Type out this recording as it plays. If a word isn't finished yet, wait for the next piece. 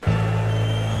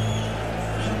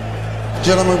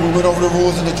Gentlemen, we went over the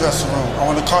rules in the dressing room. I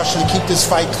want to caution you to keep this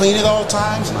fight clean at all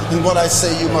times, and what I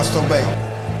say you must obey.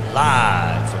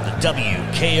 Live from the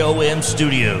WKOM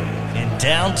studio in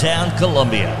downtown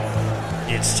Columbia,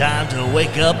 it's time to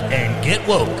wake up and get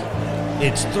woke.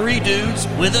 It's Three Dudes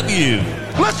with a View.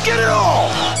 Let's get it all!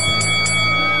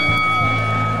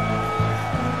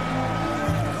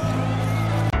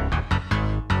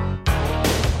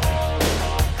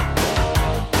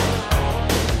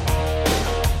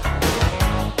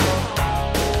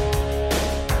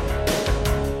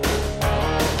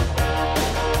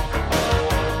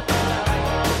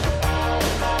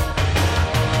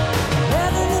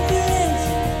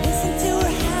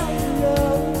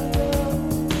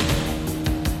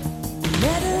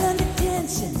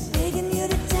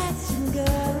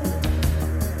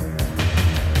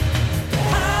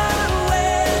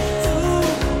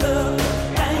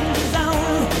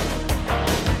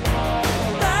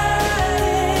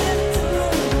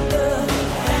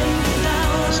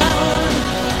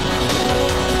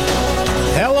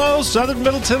 Southern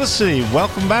Middle Tennessee.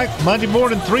 Welcome back. Monday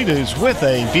morning, Three Dudes with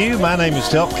a View. My name is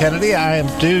Del Kennedy. I am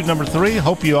dude number 3.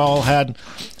 Hope you all had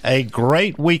a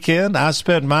great weekend. I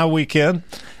spent my weekend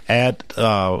at,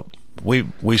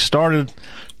 we started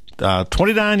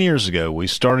 29 years ago. We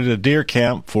started a deer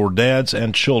camp for dads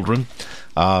and children.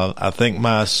 I think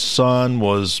my son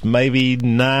was maybe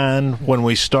 9 when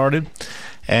we started,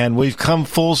 and we've come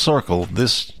full circle.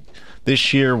 This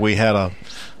year we had a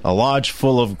lodge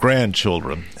full of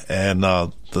grandchildren, and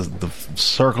the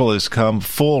circle has come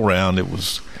full round. It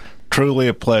was truly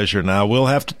a pleasure. Now, I will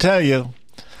have to tell you,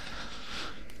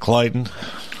 Clayton,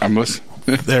 I'm listening.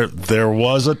 there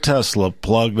was a Tesla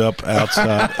plugged up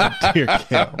outside at deer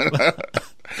camp.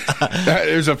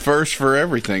 There's a first for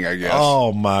everything, I guess.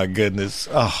 Oh, my goodness.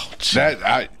 Oh,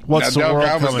 what's the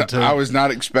world coming to? I was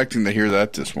not expecting to hear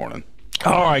that this morning.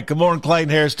 All right. Good morning, Clayton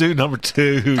Harris, dude number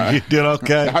 2. You doing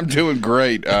okay? I'm doing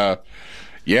great.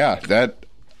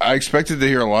 I expected to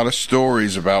hear a lot of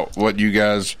stories about what you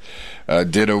guys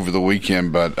did over the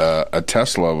weekend, but a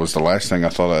Tesla was the last thing I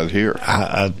thought I'd hear.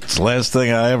 It's the last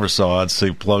thing I ever saw I'd see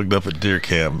plugged up at deer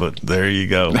camp, but there you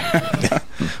go.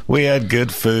 We had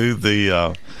good food.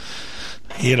 I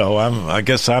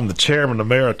guess I'm the chairman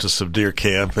emeritus of deer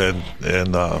camp, and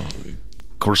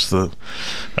of course,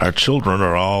 our children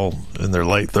are all in their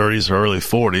late 30s or early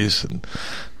 40s, and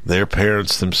they're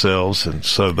parents themselves, and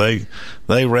so they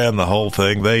ran the whole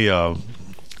thing. The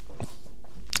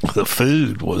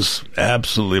food was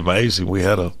absolutely amazing. We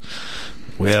had a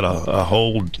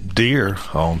whole deer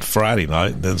on Friday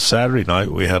night, and then Saturday night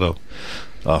we had a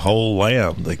whole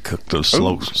lamb. They cooked a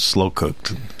slow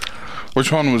cooked.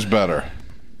 Which one was better?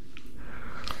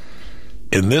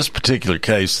 In this particular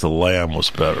case, the lamb was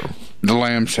better. The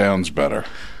lamb sounds better.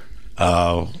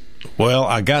 Well,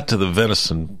 I got to the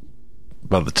venison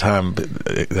by the time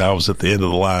I was at the end of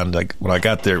the line. When I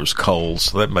got there, it was cold,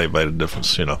 so that may have made a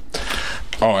difference,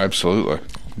 Oh, absolutely.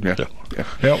 Yeah. Yep.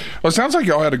 Well, it sounds like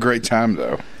y'all had a great time,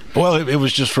 though. Well, it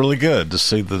was just really good to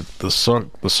see the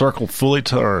circle fully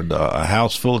turned. A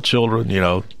house full of children,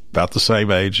 about the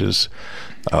same age as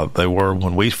they were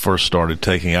when we first started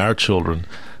taking our children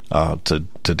to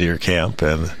deer camp,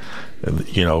 and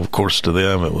of course, to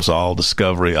them it was all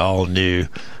discovery, all new.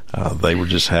 They were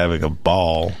just having a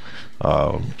ball.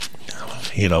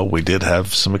 We did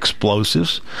have some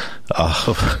explosives.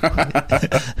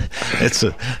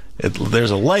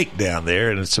 There's a lake down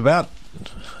there, and it's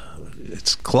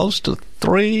close to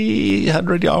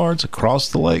 300 yards across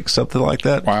the lake, something like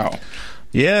that. Wow.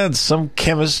 Yeah, and some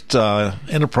chemist,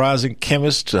 enterprising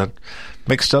chemist,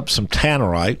 mixed up some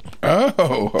tannerite.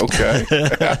 Oh, okay.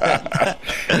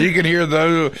 You can hear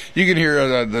the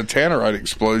tannerite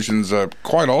explosions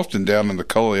quite often down in the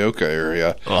Culleoka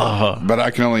area. Uh-huh. But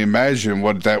I can only imagine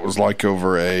what that was like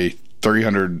over a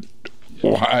 300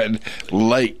 wide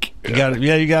lake. You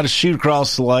got to shoot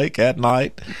across the lake at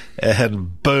night,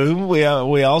 and boom, we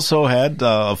also had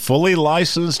a fully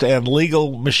licensed and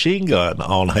legal machine gun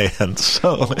on hand.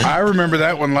 So I remember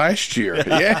that one last year.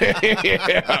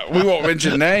 Yeah. We won't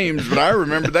mention names, but I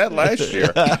remember that last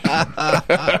year.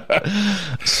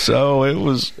 So it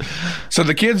was. So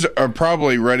the kids are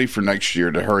probably ready for next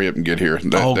year to hurry up and get here.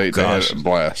 They had a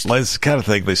blast. It's the kind of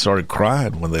thing they started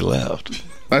crying when they left.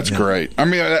 That's great. I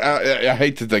mean, I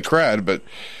hate that they cried, but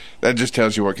that just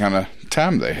tells you what kind of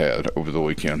time they had over the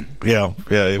weekend. Yeah,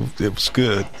 it was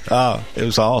good. It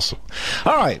was awesome.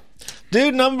 All right.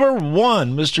 Dude number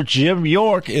 1, Mr. Jim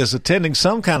York, is attending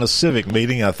some kind of civic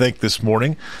meeting, I think, this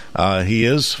morning. He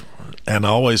is, and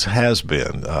always has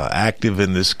been, active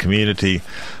in this community,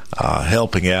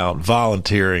 helping out,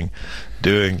 volunteering,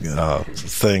 doing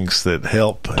things that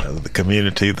help the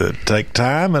community that take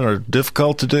time and are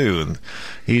difficult to do. And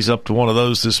he's up to one of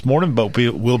those this morning, but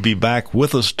will be back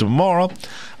with us tomorrow.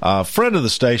 Friend of the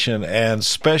station and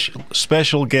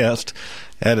special guest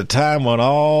at a time when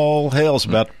all hell's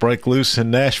about to break loose in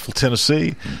Nashville,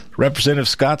 Tennessee. Representative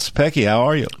Scott Cepicky, how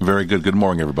are you? Very good. Good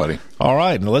morning, everybody. All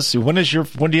right. And let's see, when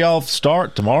do y'all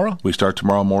start? Tomorrow? We start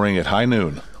tomorrow morning at high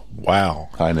noon. Wow.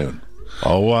 High noon.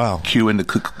 Oh, wow. Cue into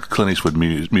Clint Eastwood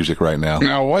music right now.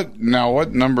 Now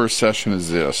what number session is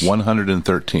this?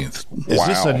 113th. Is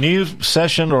this a new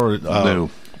session or new?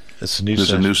 It's a new This is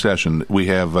session. a new session. We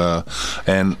have,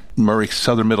 and Murray,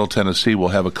 Southern Middle Tennessee will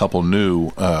have a couple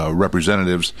new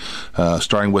representatives,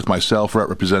 starting with myself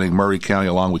representing Murray County,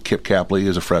 along with Kip Capley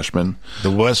as a freshman.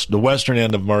 The western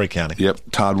end of Murray County. Yep.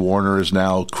 Todd Warner is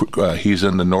now, he's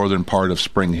in the northern part of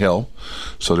Spring Hill,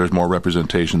 so there's more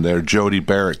representation there. Jody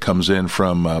Barrett comes in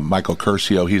from Michael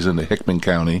Curcio. He's in the Hickman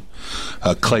County.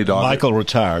 Clay Doggett. Michael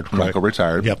retired. Michael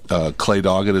retired. Yep. Clay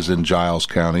Doggett is in Giles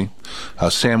County.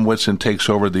 Sam Whitson takes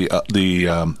over the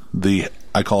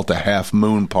I call it the half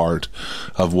moon part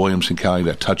of Williamson County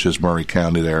that touches Murray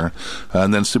County there.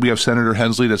 And then we have Senator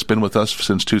Hensley that's been with us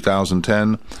since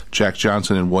 2010, Jack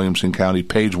Johnson in Williamson County.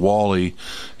 Paige Wally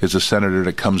is a senator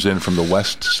that comes in from the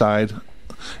west side.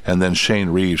 And then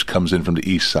Shane Reeves comes in from the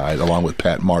east side, along with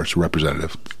Pat Marsh,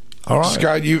 representative. All right.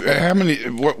 Scott, how many,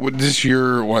 this is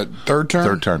your, third term?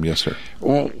 Third term, yes, sir.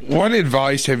 Well, what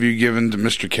advice have you given to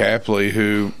Mr. Capley,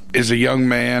 who is a young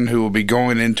man who will be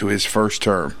going into his first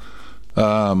term?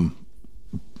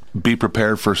 Be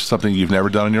prepared for something you've never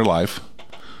done in your life.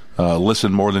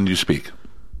 Listen more than you speak.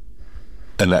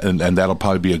 And that'll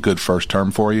probably be a good first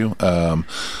term for you.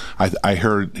 I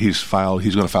heard he's going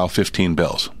to file 15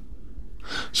 bills.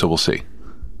 So we'll see.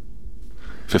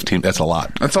 15, that's a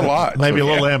lot. That's a lot. Maybe a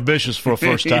little ambitious for a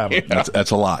first time. Yeah.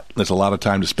 That's a lot. That's a lot of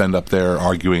time to spend up there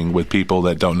arguing with people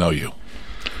that don't know you.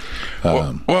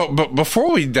 But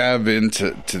before we dive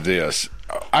into this,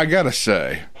 I got to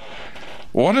say,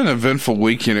 what an eventful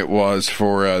weekend it was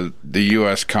for the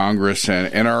U.S. Congress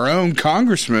and our own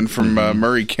congressman from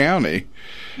Murray County.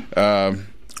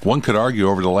 One could argue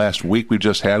over the last week we've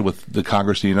just had with the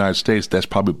Congress of the United States, that's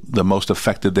probably the most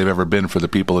affected they've ever been for the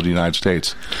people of the United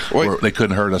States. They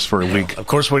couldn't hurt us for a week. Of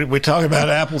course, we talk about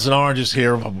apples and oranges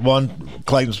here.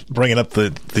 Clayton's bringing up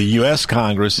the U.S.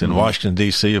 Congress in Washington,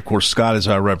 D.C. Of course, Scott is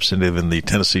our representative in the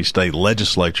Tennessee State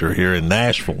Legislature here in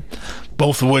Nashville,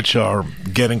 both of which are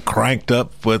getting cranked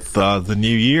up with the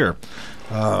new year.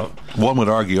 One would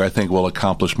argue, I think, we'll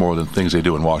accomplish more than things they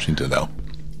do in Washington, though.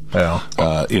 Yeah.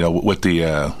 With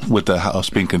the House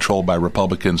being controlled by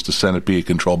Republicans, the Senate being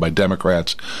controlled by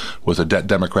Democrats, with a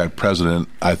Democrat president,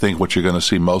 I think what you're going to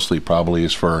see mostly probably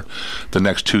is for the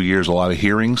next 2 years a lot of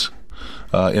hearings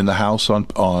in the House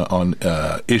on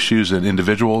issues and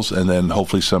individuals, and then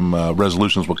hopefully some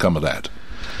resolutions will come of that.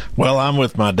 Well, I'm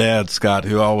with my dad, Scott,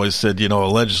 who always said, a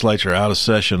legislature out of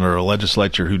session or a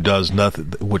legislature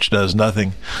which does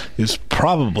nothing is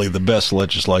probably the best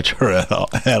legislature at all.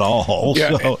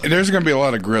 Yeah, so, there's going to be a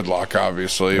lot of gridlock,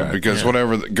 obviously, because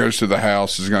whatever that goes to the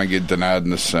House is going to get denied in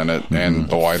the Senate and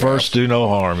the White House. First, do no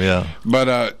harm, yeah. But,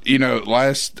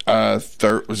 was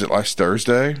it last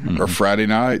Thursday or Friday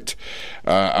night?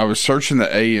 I was searching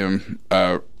the AM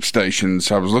stations.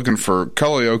 I was looking for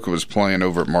Culleoka was playing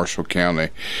over at Marshall County.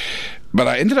 But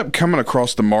I ended up coming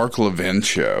across the Mark Levin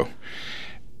show,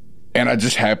 and I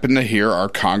just happened to hear our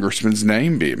congressman's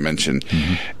name being mentioned.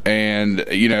 And,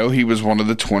 he was one of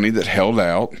the 20 that held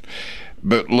out.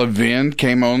 But Levin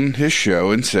came on his show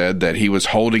and said that he was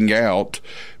holding out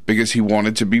because he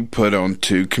wanted to be put on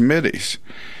 2 committees.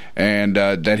 And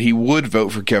that he would vote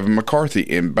for Kevin McCarthy.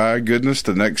 And by goodness,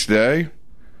 the next day,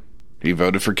 he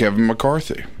voted for Kevin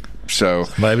McCarthy. So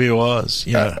maybe it was,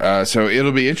 yeah. So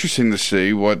it'll be interesting to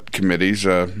see what committees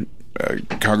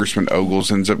Congressman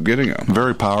Ogles ends up getting on.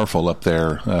 Very powerful up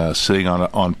there, sitting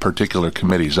on particular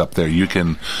committees up there. You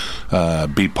can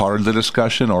be part of the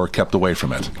discussion or kept away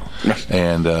from it.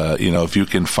 And, if you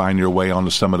can find your way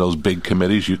onto some of those big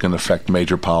committees, you can affect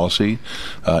major policy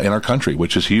in our country,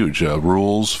 which is huge.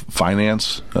 Rules,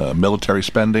 finance, military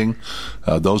spending,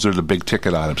 those are the big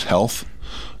ticket items. Health.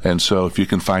 And so if you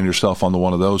can find yourself on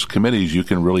one of those committees, you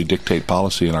can really dictate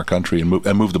policy in our country and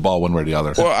move the ball one way or the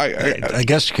other. Well, I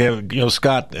guess you can,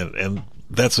 Scott, and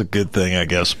that's a good thing, I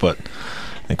guess. But,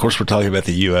 of course, we're talking about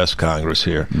the U.S. Congress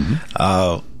here.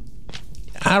 I'm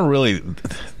a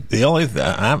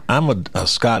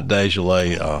Scott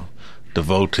Desjardins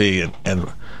devotee, and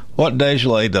what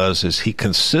Desjardins does is he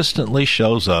consistently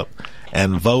shows up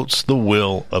and votes the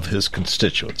will of his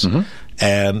constituents.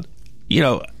 And,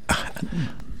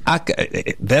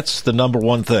 That's the number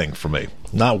one thing for me,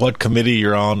 not what committee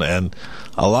you're on. And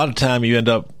a lot of time you end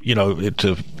up,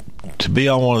 to be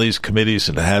on one of these committees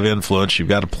and to have influence, you've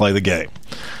got to play the game.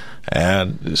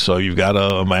 And so you've got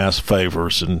to amass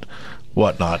favors and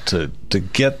whatnot to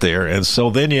get there. And so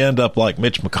then you end up like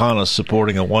Mitch McConnell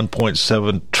supporting a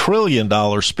 $1.7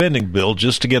 trillion spending bill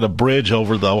just to get a bridge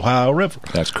over the Ohio River.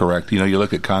 That's correct. You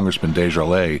look at Congressman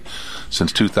Desjardins,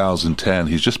 since 2010,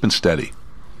 he's just been steady.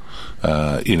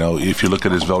 If you look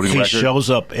at his voting record, he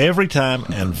shows up every time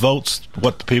and votes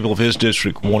what the people of his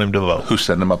district want him to vote. Who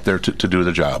send him up there to do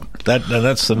the job. That's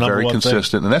the number very one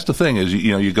consistent. thing. And that's the thing is,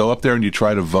 you go up there and you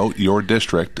try to vote your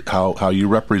district, how you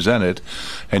represent it,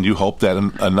 and you hope that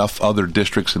enough other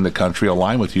districts in the country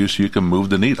align with you so you can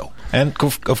move the needle. And,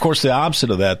 of course, the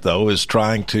opposite of that, though, is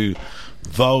trying to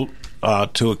vote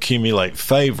to accumulate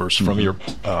favors from your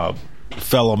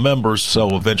fellow members,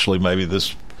 so eventually maybe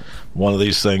one of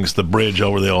these things, the bridge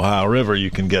over the Ohio River,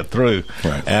 you can get through.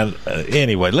 Right. And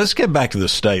anyway, let's get back to the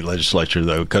state legislature,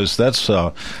 though, because that's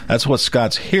what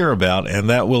Scott's here about, and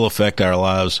that will affect our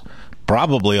lives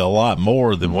probably a lot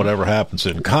more than whatever happens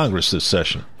in Congress this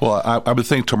session. Well, I would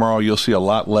think tomorrow you'll see a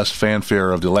lot less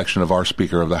fanfare of the election of our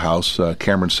Speaker of the House.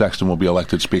 Cameron Sexton will be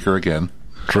elected Speaker again.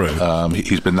 True.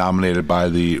 He's been nominated by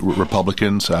the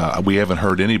Republicans. We haven't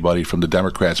heard anybody from the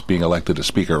Democrats being elected as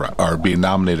Speaker or being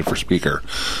nominated for Speaker.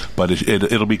 But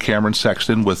it'll be Cameron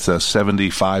Sexton with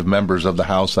 75 members of the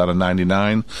House out of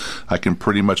 99. I can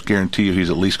pretty much guarantee you he's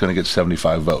at least going to get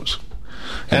 75 votes.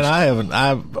 And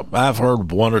I've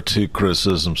heard one or two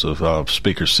criticisms of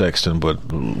Speaker Sexton, but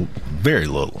very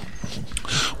little.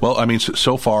 Well, I mean,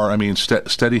 so far,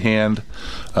 steady hand.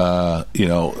 We're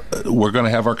going to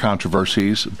have our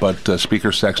controversies, but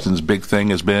Speaker Sexton's big thing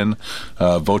has been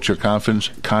vote your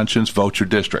conscience, vote your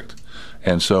district.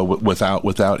 And so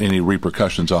without any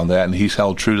repercussions on that, and he's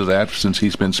held true to that since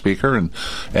he's been Speaker. And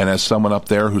as someone up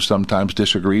there who sometimes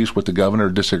disagrees with the governor,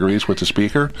 disagrees with the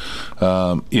Speaker,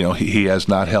 he has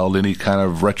not held any kind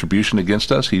of retribution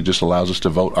against us. He just allows us to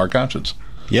vote our conscience.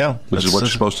 Yeah, which is what you're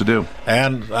supposed to do.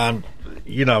 And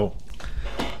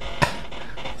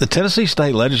the Tennessee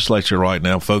State Legislature right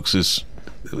now, folks, is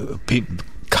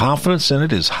confidence in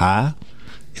it is high.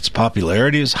 Its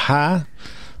popularity is high.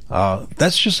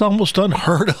 That's just almost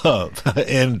unheard of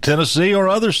in Tennessee or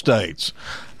other states.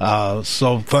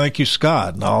 So thank you,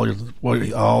 Scott, and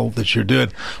all that you're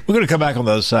doing. We're going to come back on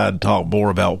the other side and talk more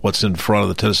about what's in front of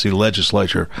the Tennessee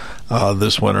Legislature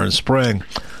this winter and spring.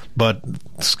 But,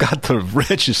 Scott, the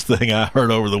richest thing I heard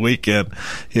over the weekend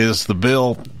is the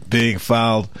bill being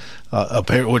filed,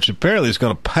 which apparently is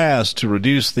going to pass, to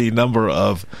reduce the number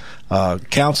of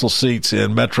council seats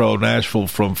in Metro Nashville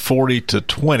from 40 to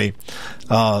 20,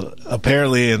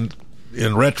 apparently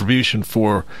in retribution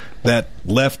for that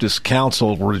leftist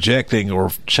council rejecting or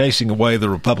chasing away the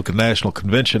Republican National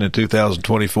Convention in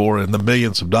 2024 and the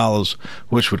millions of dollars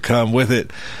which would come with it.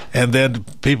 And then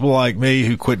people like me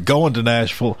who quit going to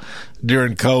Nashville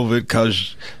during COVID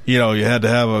because, you had to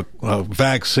have a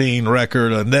vaccine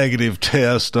record, a negative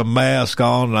test, a mask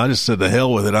on, and I just said, to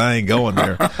hell with it, I ain't going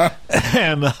there.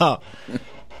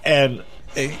 and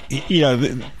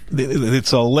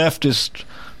it's a leftist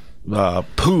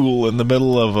pool in the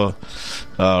middle of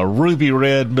a ruby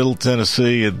red Middle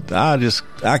Tennessee, and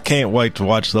I can't wait to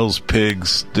watch those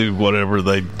pigs do whatever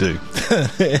they do.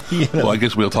 Well, I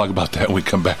guess we'll talk about that when we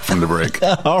come back from the break.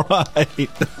 All right.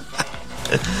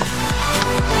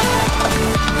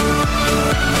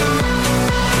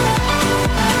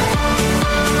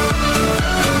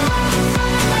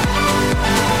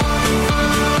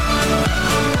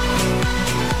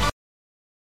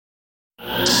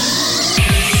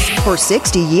 For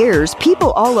 60 years,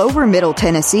 people all over Middle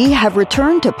Tennessee have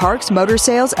returned to Parks Motor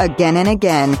Sales again and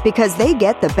again because they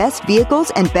get the best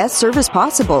vehicles and best service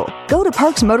possible. Go to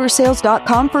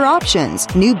parksmotorsales.com for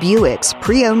options, new Buicks,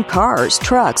 pre-owned cars,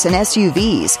 trucks, and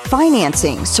SUVs,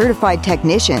 financing, certified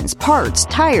technicians, parts,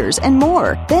 tires, and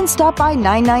more. Then stop by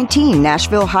 919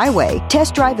 Nashville Highway,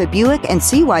 test drive a Buick, and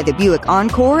see why the Buick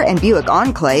Encore and Buick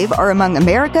Enclave are among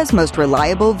America's most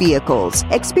reliable vehicles.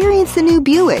 Experience the new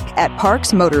Buick at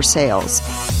Parks Motor Sales.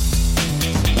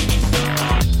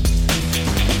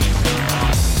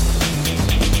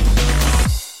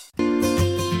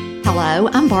 Hello,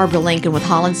 I'm Barbara Lincoln with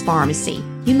Holland's Pharmacy.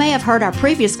 You may have heard our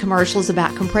previous commercials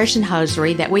about compression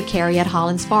hosiery that we carry at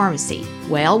Holland's Pharmacy.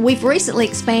 Well, we've recently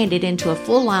expanded into a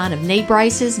full line of knee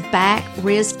braces, back,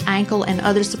 wrist, ankle, and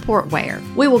other support wear.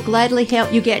 We will gladly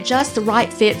help you get just the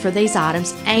right fit for these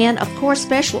items and, of course,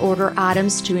 special order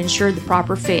items to ensure the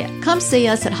proper fit. Come see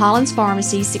us at Holland's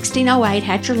Pharmacy, 1608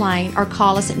 Hatcher Lane, or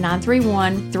call us at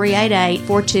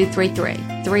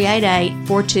 931-388-4233.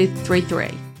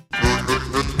 388-4233.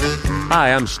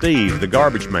 Hi, I'm Steve, the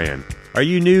Garbage Man. Are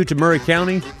you new to Murray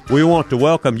County? We want to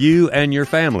welcome you and your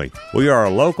family. We are a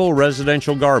local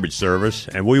residential garbage service,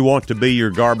 and we want to be your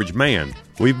garbage man.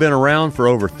 We've been around for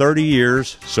over 30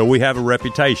 years, so we have a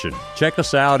reputation. Check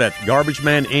us out at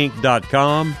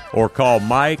garbagemaninc.com or call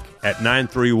Mike at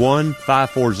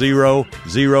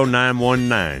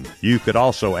 931-540-0919. You could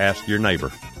also ask your neighbor.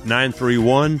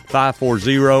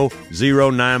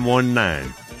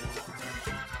 931-540-0919.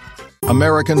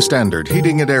 American Standard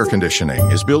Heating and Air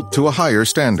Conditioning is built to a higher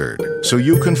standard, so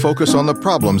you can focus on the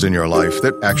problems in your life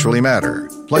that actually matter,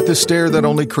 like the stair that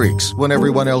only creaks when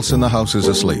everyone else in the house is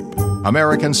asleep.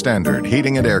 American Standard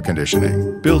Heating and Air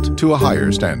Conditioning, built to a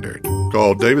higher standard.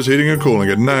 Call Davis Heating and Cooling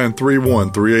at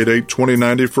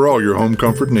 931-388-2090 for all your home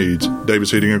comfort needs.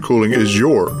 Davis Heating and Cooling is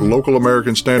your local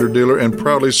American Standard dealer and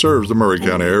proudly serves the Murray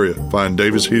County area. Find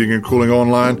Davis Heating and Cooling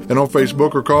online and on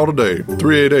Facebook or call today,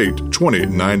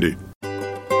 388-2090.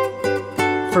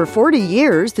 For 40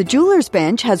 years, the Jeweler's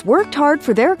Bench has worked hard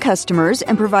for their customers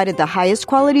and provided the highest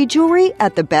quality jewelry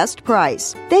at the best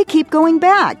price. They keep going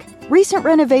back. Recent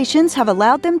renovations have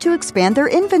allowed them to expand their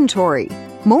inventory.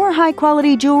 More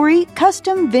high-quality jewelry,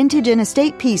 custom vintage and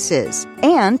estate pieces,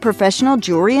 and professional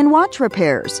jewelry and watch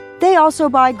repairs. They also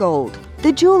buy gold.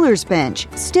 The Jeweler's Bench.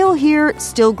 Still here,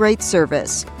 still great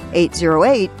service.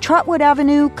 808 Trotwood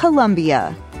Avenue,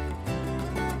 Columbia.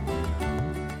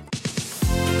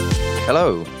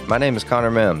 Hello, my name is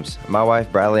Connor Mims. My wife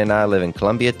Bradley and I live in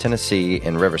Columbia, Tennessee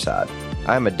in Riverside.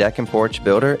 I am a deck and porch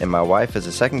builder, and my wife is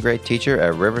a second grade teacher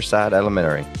at Riverside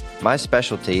Elementary. My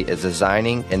specialty is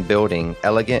designing and building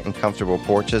elegant and comfortable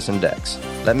porches and decks.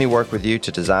 Let me work with you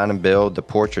to design and build the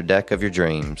porch or deck of your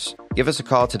dreams. Give us a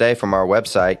call today from our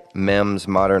website,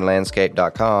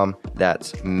 mimsmodernlandscape.com.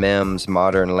 That's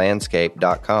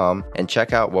mimsmodernlandscape.com, and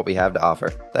check out what we have to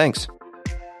offer. Thanks.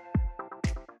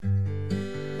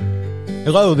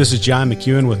 Hello, this is John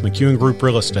McEwen with McEwen Group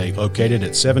Real Estate, located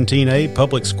at 17A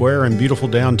Public Square in beautiful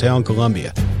downtown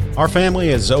Columbia. Our family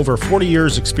has over 40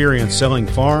 years' experience selling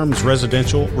farms,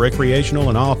 residential, recreational,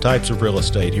 and all types of real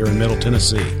estate here in Middle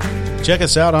Tennessee. Check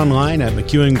us out online at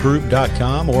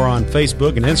McEwenGroup.com or on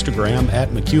Facebook and Instagram at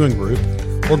McEwen Group,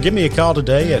 or give me a call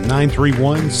today at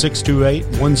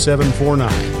 931-628-1749.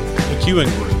 McEwen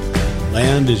Group.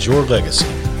 Land is your legacy.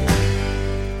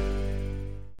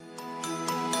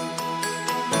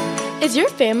 Is your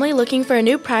family looking for a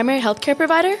new primary healthcare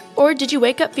provider? Or did you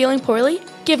wake up feeling poorly?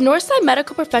 Give Northside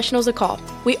Medical Professionals a call.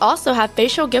 We also have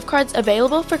facial gift cards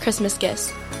available for Christmas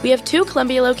gifts. We have 2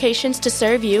 Columbia locations to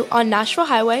serve you on Nashville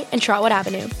Highway and Trotwood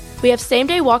Avenue. We have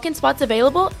same-day walk-in spots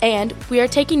available, and we are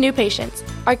taking new patients.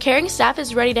 Our caring staff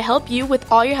is ready to help you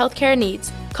with all your healthcare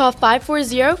needs. Call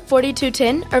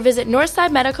 540-4210 or visit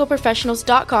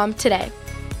NorthsideMedicalProfessionals.com today.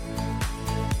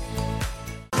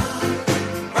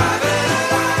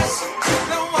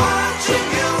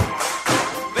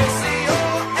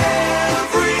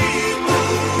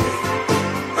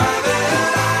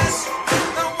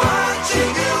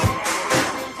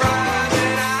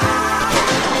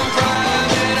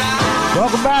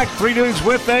 Welcome back, Three Dudes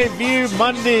with a View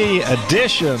Monday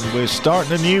edition. We're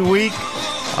starting a new week,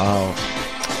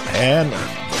 and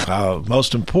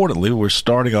most importantly, we're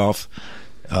starting off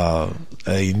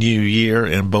a new year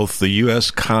in both the U.S.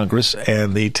 Congress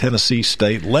and the Tennessee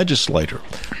State Legislature.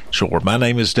 Sure. My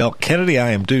name is Del Kennedy. I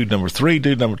am dude number 3.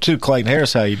 Dude number 2, Clayton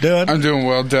Harris. How you doing? I'm doing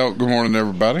well, Del. Good morning,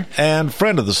 everybody. And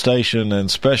friend of the station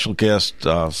and special guest,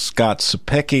 Scott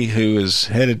Cepicky, who is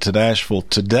headed to Nashville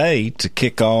today to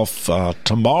kick off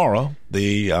tomorrow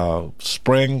the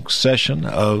spring session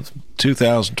of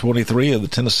 2023 of the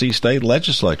Tennessee State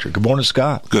Legislature. Good morning,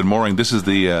 Scott. Good morning. This is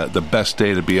the best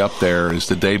day to be up there is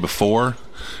the day before,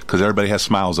 because everybody has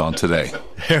smiles on today.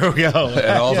 Here we go.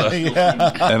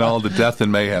 And all the death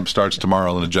and mayhem starts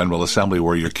tomorrow in the General Assembly,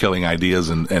 where you're killing ideas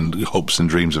and hopes and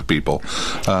dreams of people.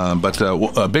 But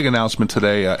a big announcement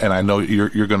today, and I know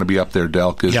you're going to be up there,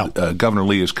 Del, because Governor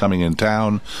Lee is coming in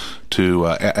town to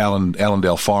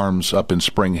Allendale Farms up in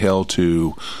Spring Hill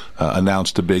to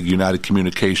announced a big United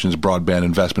Communications broadband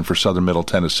investment for southern Middle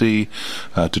Tennessee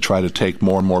to try to take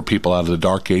more and more people out of the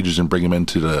dark ages and bring them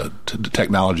into the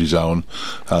technology zone.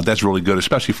 That's really good,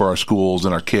 especially for our schools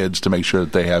and our kids, to make sure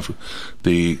that they have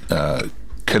the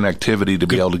connectivity to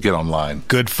be able to get online.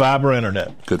 Good fiber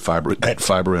internet. Good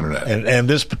fiber internet. And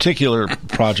this particular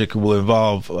project will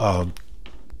involve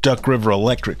Duck River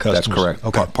Electric customers. That's correct.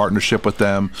 Okay. Partnership with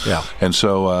them. Yeah. And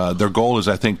so their goal is,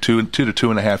 I think, 2 to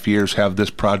 2.5 years, have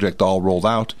this project all rolled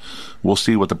out. We'll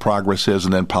see what the progress is,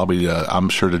 and then probably I'm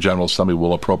sure the General Assembly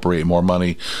will appropriate more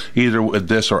money, either with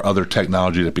this or other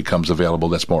technology that becomes available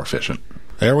that's more efficient.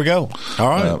 There we go. All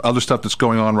right. Other stuff that's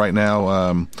going on right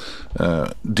now,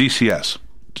 DCS.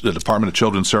 The Department of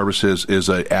Children's Services is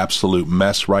an absolute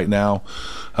mess right now.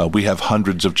 We have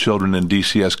hundreds of children in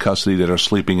DCS custody that are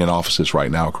sleeping in offices right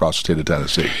now across the state of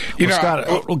Tennessee.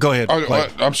 Scott, go ahead.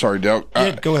 I'm sorry, Del.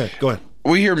 Go ahead.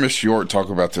 We hear Miss York talk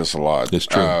about this a lot. It's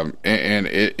true. And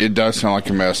it does sound like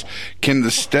a mess. Can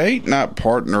the state not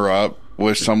partner up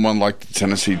with someone like the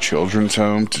Tennessee Children's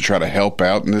Home to try to help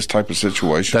out in this type of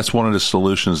situation? That's one of the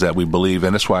solutions that we believe,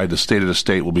 and that's why the State of the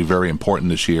State will be very important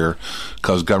this year,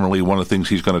 because Governor Lee, one of the things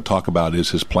he's going to talk about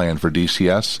is his plan for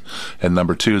DCS, and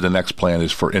number 2, the next plan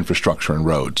is for infrastructure and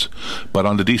roads. But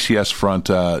on the DCS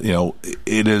front,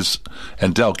 it is,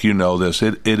 and Delk, you know this,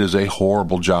 it is a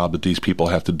horrible job that these people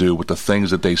have to do with the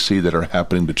things that they see that are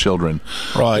happening to children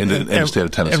in the state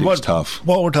of Tennessee. It's tough.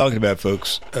 What we're talking about,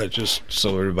 folks, just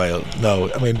so everybody knows,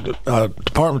 I mean,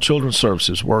 Department of Children's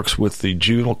Services works with the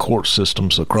juvenile court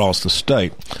systems across the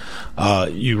state.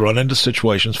 You run into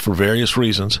situations for various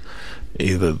reasons.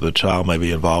 Either the child may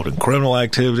be involved in criminal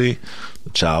activity, the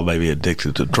child may be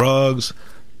addicted to drugs,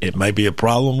 it may be a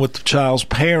problem with the child's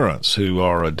parents who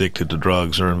are addicted to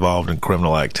drugs or involved in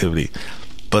criminal activity.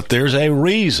 But there's a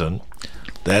reason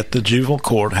that the juvenile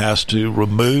court has to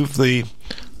remove the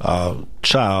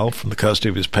child from the custody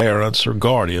of his parents or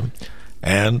guardian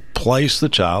and place the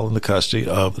child in the custody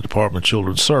of the Department of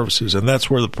Children's Services. And that's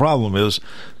where the problem is.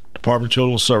 Department of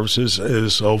Children's Services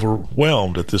is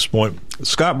overwhelmed at this point.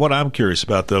 Scott, what I'm curious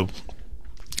about, though,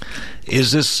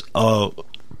 is this a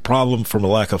problem from a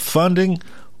lack of funding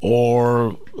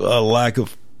or a lack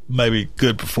of maybe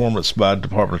good performance by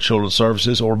Department of Children's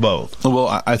Services, or both?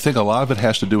 Well, I think a lot of it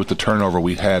has to do with the turnover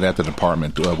we had at the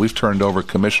department. We've turned over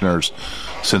commissioners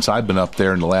since I've been up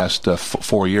there in the last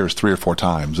 4 years, 3 or 4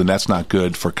 times, and that's not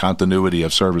good for continuity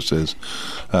of services.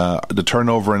 The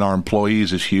turnover in our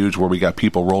employees is huge, where we got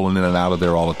people rolling in and out of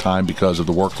there all the time because of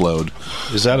the workload.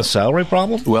 Is that a salary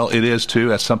problem? Well, it is, too.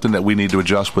 That's something that we need to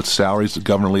adjust with salaries.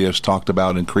 Governor Lee has talked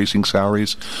about increasing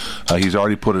salaries. He's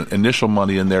already put an initial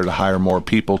money in there to hire more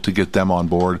people to get them on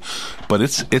board, but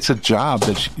it's a job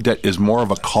that is more of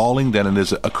a calling than it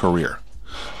is a career.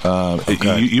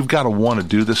 You've got to want to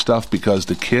do this stuff, because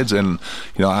the kids, and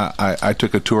I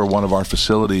took a tour of one of our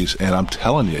facilities, and I'm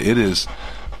telling you, it's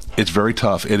very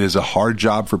tough. It is a hard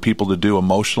job for people to do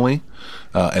emotionally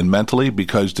and mentally,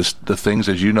 because the things,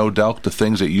 as you know, Delk, the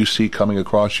things that you see coming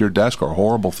across your desk are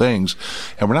horrible things,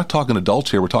 and we're not talking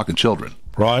adults here, we're talking children.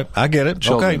 Right, I get it.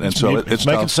 Children. Okay, and so it's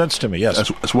making sense to me. Yes,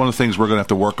 that's one of the things we're going to have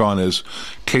to work on is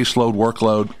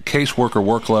caseworker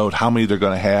workload. How many they're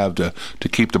going to have to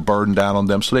keep the burden down on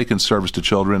them, so they can service the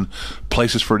children.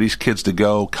 Places for these kids to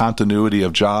go. Continuity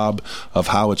of job, of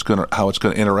how it's going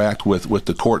to interact with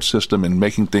the court system, and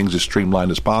making things as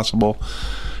streamlined as possible.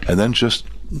 And then just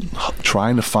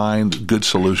trying to find good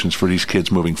solutions for these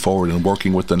kids moving forward, and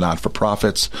working with the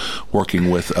not-for-profits, working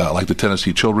with like the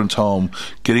Tennessee Children's Home,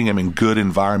 getting them in good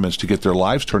environments to get their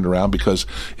lives turned around, because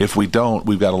if we don't,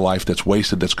 we've got a life that's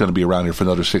wasted that's going to be around here for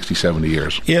another 60, 70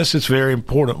 years. Yes, it's very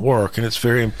important work, and it's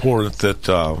very important that,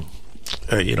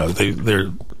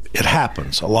 it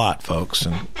happens a lot, folks.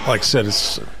 And like I said,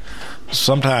 it's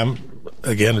sometimes,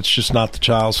 again, it's just not the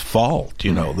child's fault.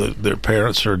 Their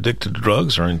parents are addicted to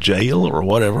drugs or in jail or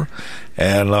whatever,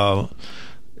 and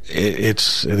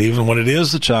and even when it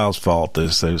is the child's fault, they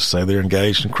say they're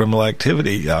engaged in criminal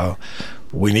activity.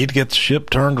 We need to get the ship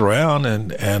turned around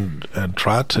and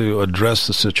try to address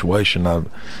the situation.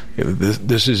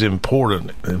 This is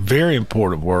important, very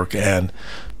important work, and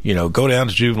go down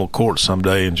to juvenile court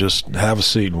someday and just have a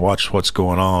seat and watch what's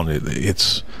going on.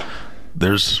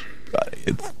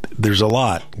 There's a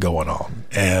lot going on,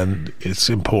 and it's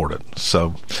important.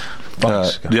 So,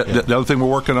 the other thing we're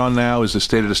working on now is the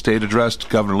State of the State address.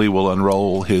 Governor Lee will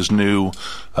unroll his new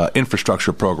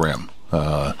infrastructure program.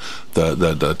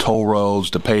 The toll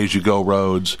roads, the pay-as-you-go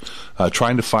roads,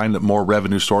 trying to find more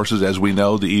revenue sources. As we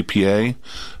know, the EPA,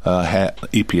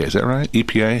 EPA, is that right?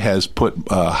 EPA has put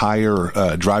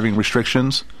higher driving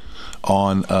restrictions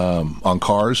on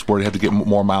cars where they have to get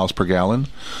more miles per gallon,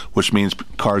 which means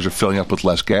cars are filling up with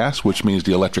less gas, which means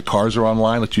the electric cars are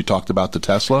online, like you talked about the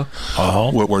Tesla.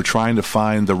 We're trying to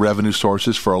find the revenue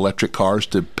sources for electric cars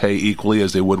to pay equally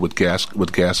as they would with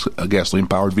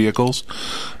gasoline-powered vehicles.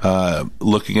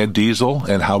 Looking at diesel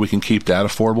and how we can keep that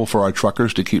affordable for our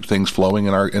truckers to keep things flowing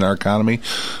in our economy.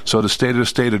 So the State of the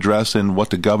State address and what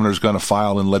the governor is going to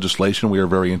file in legislation, we are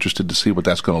very interested to see what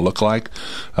that's going to look like.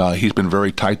 He's been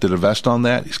very tight to the vest on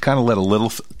that. He's kind of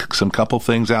let some couple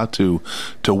things out to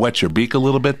wet your beak a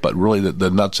little bit, but really the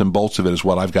nuts and bolts of it is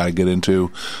what I've got to get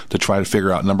into to try to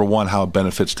figure out, number one, how it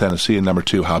benefits Tennessee, and number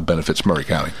two, how it benefits Murray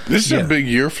County. This is a big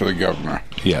year for the governor.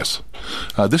 Yes.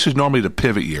 This is normally the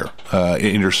pivot year.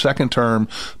 In your second term,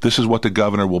 this is what the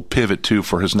governor will pivot to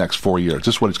for his next 4 years.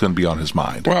 This is what it's going to be on his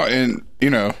mind. Well, and,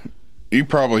 you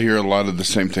probably hear a lot of the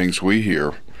same things we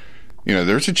hear.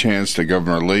 There's a chance that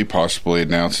Governor Lee possibly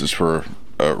announces for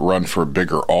a run for a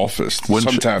bigger office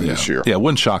sometime this year. Yeah, it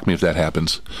wouldn't shock me if that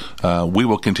happens. We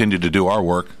will continue to do our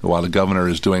work while the governor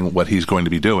is doing what he's going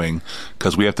to be doing,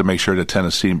 because we have to make sure that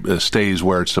Tennessee stays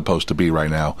where it's supposed to be right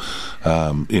now.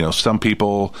 Some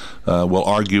people will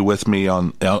argue with me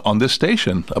on this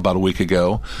station about a week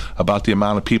ago about the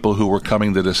amount of people who were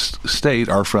coming to this state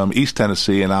are from East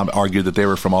Tennessee, and I argued that they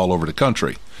were from all over the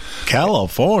country.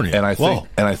 California. And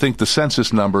I think the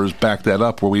census numbers back that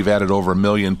up, where we've added over 1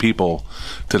 million people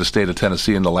to the state of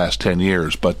Tennessee in the last 10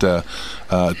 years. But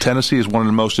Tennessee is one of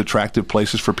the most attractive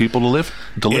places for people to live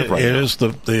right now. It is.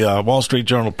 The Wall Street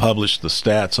Journal published the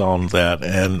stats on that,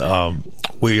 and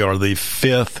we are the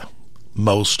 5th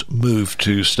most moved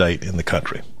to state in the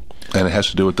country. And it has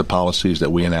to do with the policies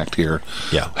that we enact here.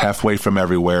 Yeah. Halfway from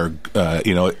everywhere.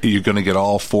 You're going to get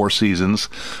all 4 seasons,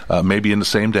 maybe in the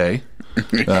same day.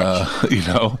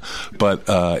 But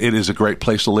it is a great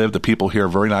place to live. The people here are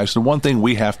very nice. And one thing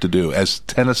we have to do as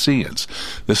Tennesseans,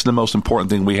 this is the most important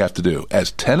thing we have to do.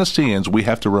 As Tennesseans, we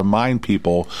have to remind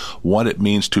people what it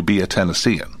means to be a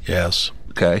Tennessean. Yes.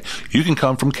 Okay, you can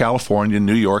come from California,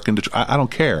 New York, and Detroit. I don't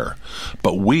care,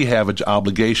 but we have an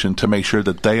obligation to make sure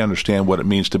that they understand what it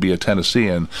means to be a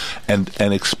Tennessean, and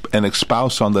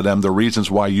espouse onto them the reasons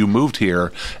why you moved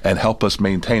here, and help us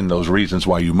maintain those reasons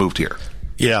why you moved here.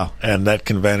 Yeah, and that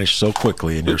can vanish so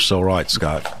quickly, and you're so right,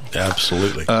 Scott.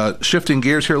 Absolutely. Shifting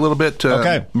gears here a little bit.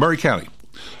 Murray County.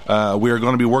 We are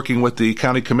going to be working with the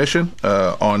county commission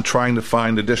on trying to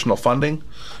find additional funding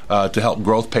to help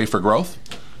growth pay for growth.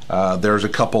 There's a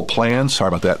couple plans. Sorry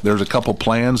about that. There's a couple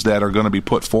plans that are going to be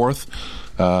put forth.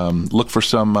 Look for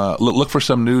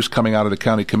some news coming out of the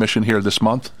county commission here this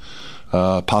month,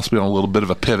 possibly on a little bit of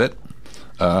a pivot.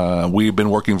 We've been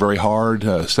working very hard,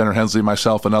 Senator Hensley,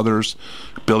 myself, and others,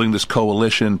 building this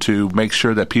coalition to make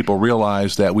sure that people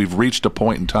realize that we've reached a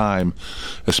point in time,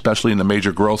 especially in the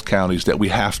major growth counties, that we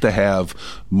have to have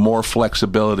more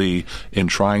flexibility in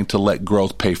trying to let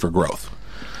growth pay for growth.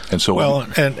 And so,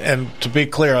 and to be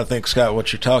clear, I think, Scott,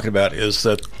 what you're talking about is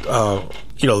that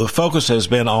the focus has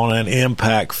been on an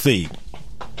impact fee.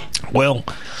 Well,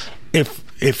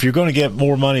 if you're going to get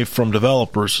more money from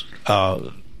developers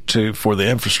for the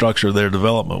infrastructure their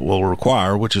development will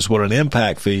require, which is what an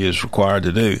impact fee is required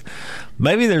to do,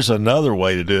 maybe there's another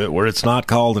way to do it where it's not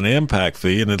called an impact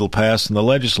fee and it'll pass in the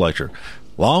legislature.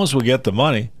 As long as we get the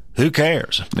money, who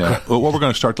cares? Yeah. Well, what we're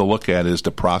going to start to look at is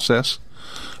the process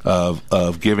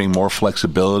of giving more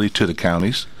flexibility to the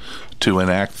counties to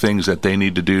enact things that they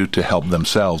need to do to help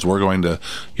themselves.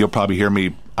 You'll probably hear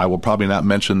me, I will probably not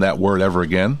mention that word ever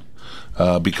again,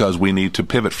 because we need to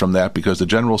pivot from that, because the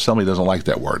General Assembly doesn't like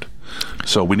that word.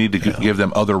 So we need to give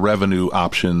them other revenue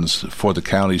options for the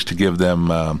counties to give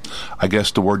them, I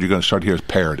guess the word you're going to start here is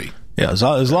parity. Yeah, as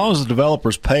long as the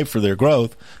developers pay for their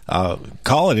growth,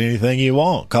 call it anything you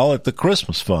want. Call it the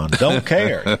Christmas fund. Don't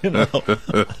care.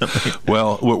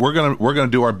 Well, we're gonna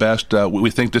do our best.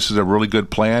 We think this is a really good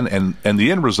plan, and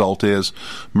the end result is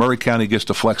Murray County gets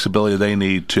the flexibility they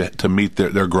need to meet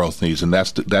their growth needs, and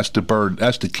that's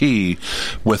the key,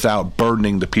 without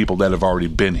burdening the people that have already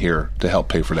been here to help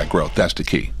pay for that growth. That's the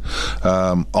key.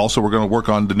 Also, we're going to work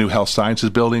on the new health sciences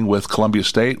building with Columbia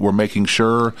State. We're making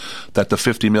sure that the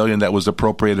 $50 million that was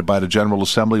appropriated by the General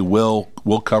Assembly will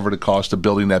cover the cost of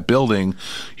building that building.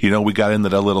 We got into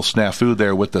that little snafu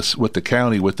there with the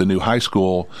county with the new high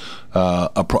school.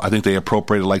 I think they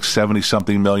appropriated like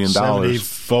 $70-something million.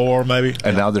 74 maybe.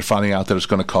 And now they're finding out that it's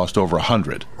going to cost over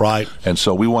 $100. Right. And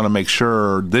so we want to make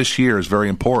sure this year is very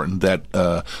important that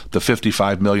the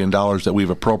 $55 million that we've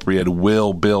appropriated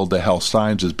will build the health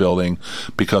sciences building,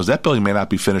 because that building may not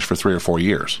be finished for 3 or 4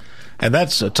 years. And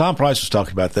that's Tom Price was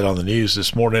talking about that on the news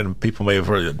this morning, and people may have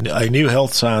heard a new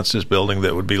health sciences building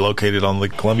that would be located on the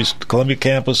Columbia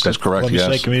campus. That's correct. Columbia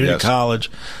Yes. State Community Yes. College.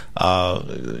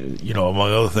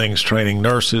 Among other things, training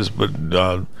nurses, but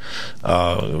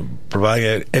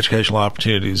providing educational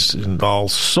opportunities in all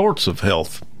sorts of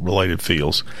health-related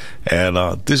fields. And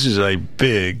this is a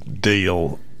big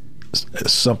deal,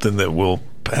 something that will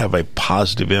have a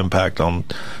positive impact on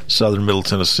southern Middle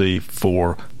Tennessee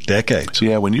for decades.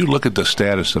 Yeah, when you look at the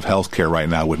status of healthcare right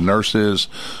now with nurses,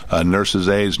 nurses'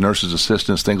 aides, nurses'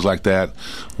 assistants, things like that,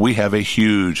 we have a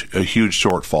huge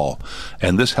shortfall.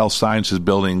 And this health sciences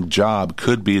building job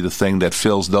could be the thing that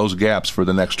fills those gaps for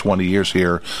the next 20 years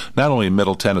here, not only in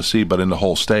Middle Tennessee, but in the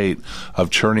whole state, of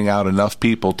churning out enough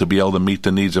people to be able to meet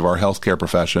the needs of our healthcare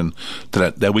profession,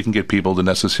 that we can get people the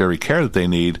necessary care that they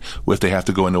need if they have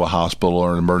to go into a hospital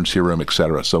or an emergency room, et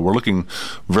cetera. So we're looking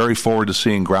very forward to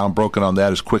seeing ground broken on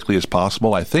that as quickly as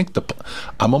possible. I think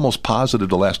I'm almost positive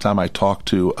the last time I talked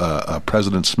to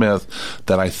President Smith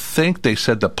that I think they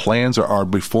said the plans are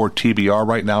before TBR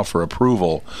right now for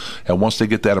approval, and once they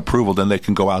get that approval, then they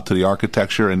can go out to the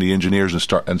architecture and the engineers and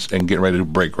start and get ready to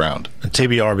break ground. And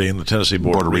TBR being the Tennessee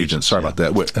Board of Regents. Sorry about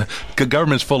that.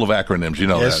 Government's full of acronyms, you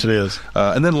know. Yes, that. it is.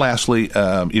 And then lastly,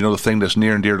 the thing that's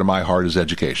near and dear to my heart is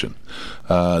education.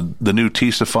 The new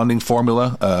TISA funding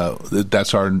formula,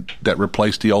 that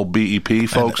replaced the old BEP,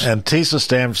 folks. And TISA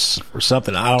stands for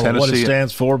something. I don't know what it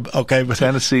stands for. Okay, but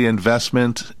Tennessee's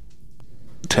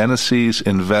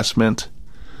investment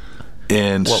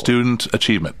in student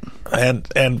achievement.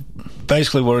 And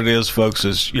basically what it is, folks,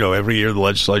 is, every year the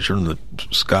legislature, and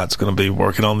Scott's going to be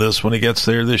working on this when he gets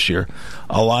there this year,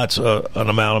 allots an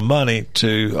amount of money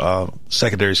to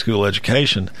secondary school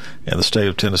education in the state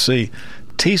of Tennessee.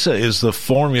 TISA is the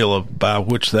formula by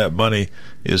which that money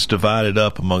is divided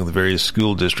up among the various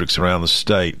school districts around the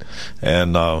state.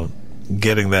 And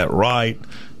getting that right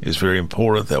is very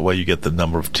important. That way you get the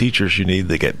number of teachers you need.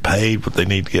 They get paid what they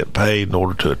need to get paid in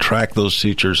order to attract those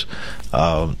teachers.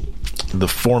 The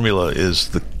formula is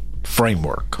the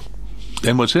framework.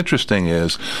 And what's interesting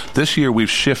is this year we've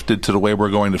shifted to the way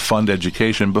we're going to fund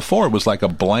education. Before, it was like a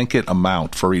blanket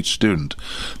amount for each student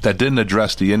that didn't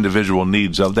address the individual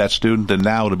needs of that student. And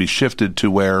now it'll be shifted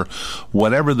to where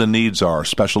whatever the needs are,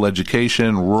 special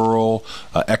education, rural,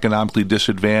 economically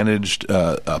disadvantaged,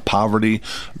 poverty,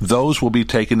 those will be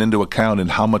taken into account in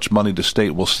how much money the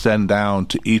state will send down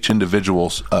to each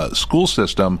individual school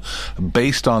system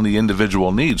based on the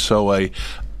individual needs. So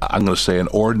I'm going to say an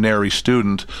ordinary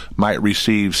student might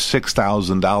receive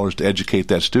 $6,000 to educate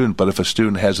that student, but if a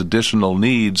student has additional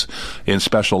needs in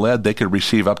special ed, they could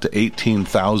receive up to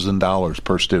 $18,000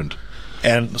 per student.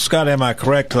 And Scott, am I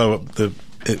correct, though?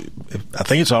 I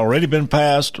think it's already been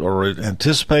passed, or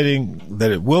anticipating that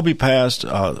it will be passed,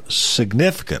 very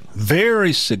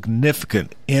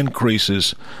significant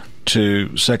increases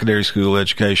to secondary school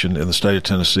education in the state of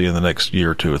Tennessee in the next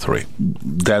year or two or three.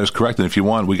 That is correct. And if you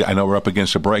want, I know we're up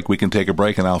against a break. We can take a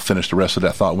break, and I'll finish the rest of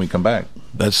that thought when we come back.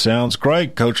 That sounds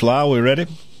great. Coach Lyle, we ready?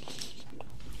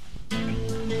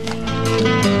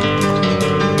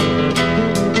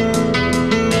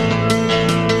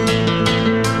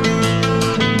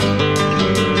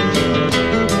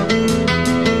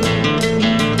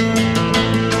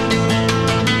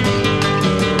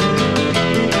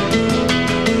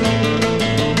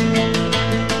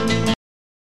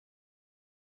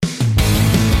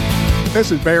 This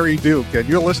is Barry Duke, and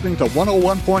you're listening to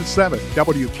 101.7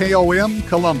 WKOM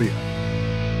Columbia.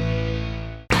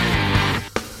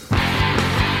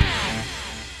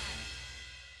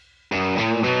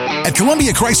 At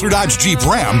Columbia Chrysler Dodge Jeep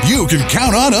Ram, you can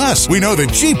count on us. We know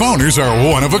that Jeep owners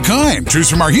are one of a kind. Choose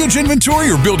from our huge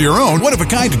inventory or build your own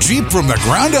one-of-a-kind Jeep from the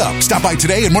ground up. Stop by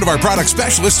today and one of our product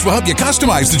specialists will help you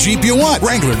customize the Jeep you want.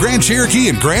 Wrangler, Grand Cherokee,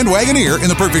 and Grand Wagoneer in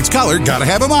the perfect color. Gotta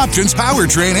have them options,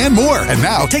 powertrain, and more. And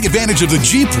now, take advantage of the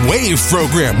Jeep Wave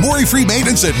program. Worry-free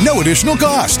maintenance at no additional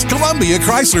cost. Columbia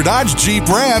Chrysler Dodge Jeep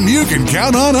Ram, you can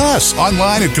count on us.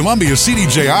 Online at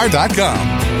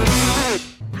ColumbiaCDJR.com.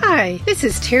 Hi, this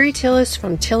is Terry Tillis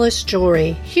from Tillis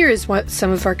Jewelry. Here is what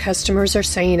some of our customers are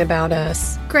saying about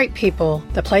us. Great people,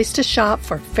 the place to shop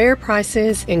for fair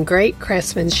prices and great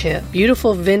craftsmanship,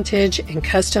 beautiful vintage and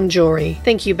custom jewelry.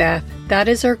 Thank you, Beth. That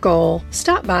is our goal.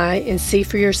 Stop by and see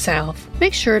for yourself.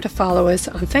 Make sure to follow us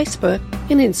on Facebook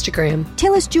and Instagram.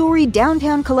 Tillis Jewelry,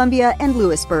 downtown Columbia and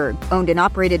Lewisburg. Owned and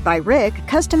operated by Rick,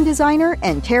 custom designer,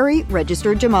 and Terry,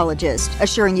 registered gemologist.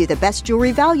 Assuring you the best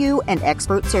jewelry value and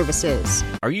expert services.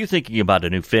 Are you thinking about a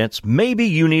new fence? Maybe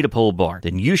you need a pole barn.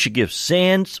 Then you should give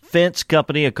Sands Fence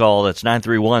Company a call. That's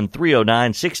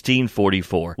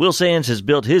 931-309-1644. Will Sands has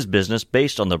built his business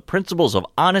based on the principles of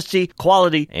honesty,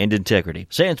 quality, and integrity.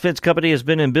 Sands Fence Company has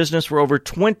been in business for over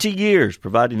 20 years,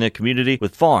 providing the community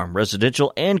with farm,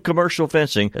 residential, and commercial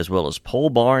fencing, as well as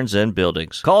pole barns and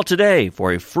buildings. Call today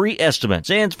for a free estimate.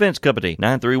 Sands Fence Company,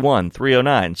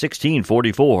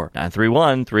 931-309-1644.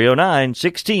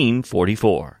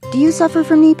 931-309-1644. Do you suffer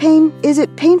from knee pain? Is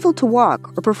it painful to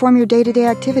walk or perform your day-to-day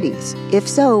activities? If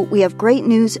so, we have great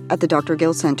news at the Dr.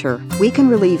 Gill Center. We can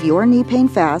relieve your knee pain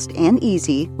fast and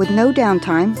easy with no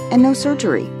downtime and no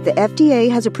surgery. The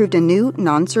FDA has approved a new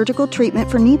non-surgical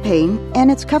treatment for knee pain, and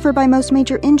it's covered by most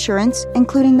major insurance,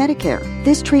 including Medicare.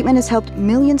 This treatment has helped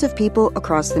millions of people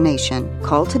across the nation.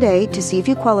 Call today to see if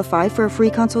you qualify for a free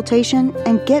consultation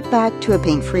and get back to a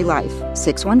pain-free life.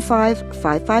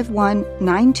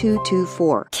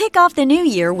 615-551-9224. Kick off the new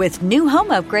year with new home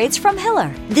upgrades from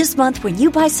Hiller. This month, when you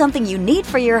buy something you need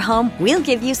for your home, we'll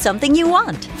give you something you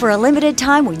want. For a limited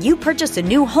time, when you purchase a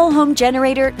new whole home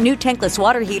generator, new tankless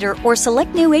water heater, or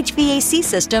select new HVAC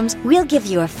systems, we'll give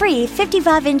you a free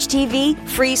 55-inch TV,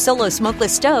 free solo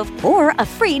smokeless stove, or a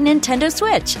free Nintendo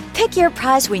Switch. Pick your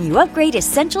prize when you upgrade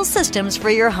essential systems for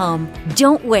your home.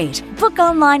 Don't wait. Book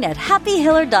online at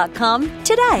happyhiller.com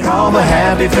today. Call the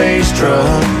Happy Face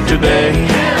Truck today.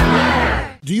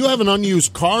 Do you have an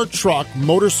unused car, truck,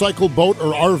 motorcycle, boat,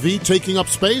 or RV taking up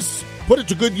space? Put it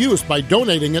to good use by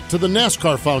donating it to the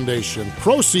NASCAR Foundation.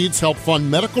 Proceeds help fund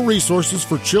medical resources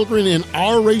for children in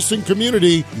our racing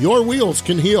community. Your wheels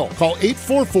can heal. Call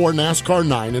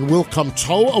 844-NASCAR-9 and we'll come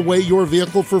tow away your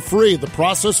vehicle for free. The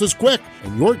process is quick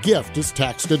and your gift is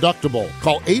tax deductible.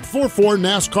 Call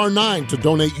 844-NASCAR-9 to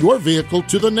donate your vehicle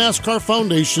to the NASCAR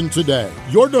Foundation today.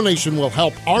 Your donation will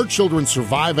help our children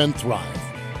survive and thrive.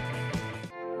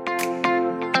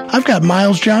 I've got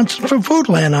Miles Johnson from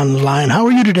Foodland on the line. How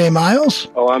are you today, Miles?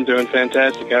 Oh, I'm doing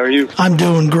fantastic. How are you? I'm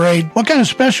doing great. What kind of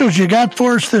specials you got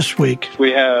for us this week?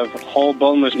 We have whole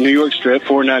boneless New York strip,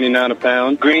 $4.99 a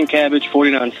pound. Green cabbage,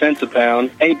 49 cents a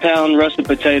pound. 8-pound russet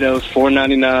potatoes,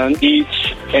 $4.99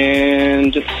 each.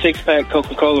 And 6-pack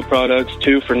Coca-Cola products,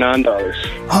 2 for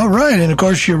 $9. All right. And, of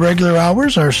course, your regular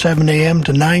hours are 7 a.m.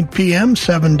 to 9 p.m.,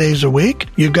 7 days a week.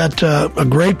 You've got a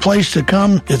great place to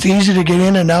come. It's easy to get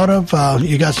in and out of.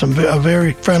 You got a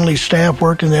very friendly staff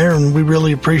working there, and we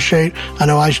really appreciate. I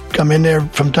know I come in there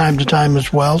from time to time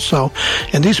as well. So,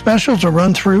 and these specials will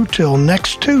run through till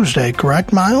next Tuesday,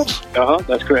 correct, Miles?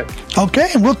 That's correct. Okay,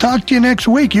 and we'll talk to you next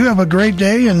week. You have a great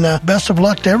day, and best of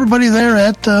luck to everybody there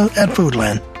at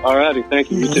Foodland. All righty, thank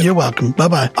you. You too. You're welcome.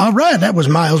 Bye-bye. All right, that was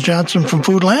Miles Johnson from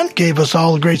Foodland. Gave us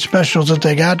all the great specials that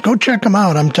they got. Go check them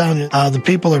out. I'm telling you, the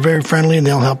people are very friendly, and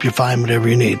they'll help you find whatever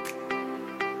you need.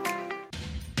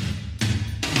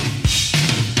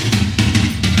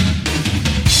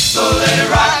 Let it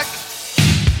rock,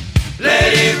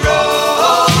 let it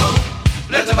roll,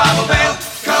 let the Bible belt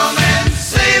come and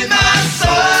save my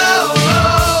soul.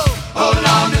 Holding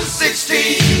on to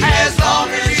 16 as long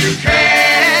as you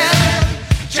can.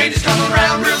 Change is coming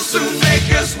around real soon,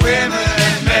 make us women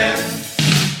and men.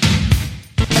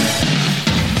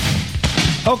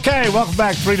 Okay, welcome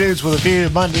back. 3 Dudes with a View,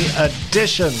 Monday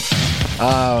edition.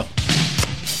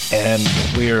 And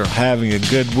we are having a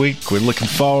good week. We're looking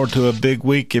forward to a big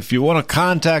week. If you want to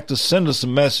contact us, send us a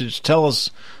message. Tell us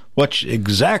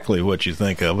exactly what you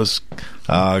think of us.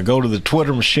 Go to the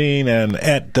Twitter machine and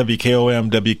at WKOM,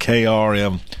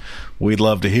 WKRM. We'd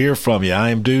love to hear from you. I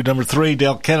am dude number 3,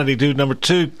 Dale Kennedy. Dude number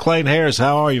 2, Clayton Harris.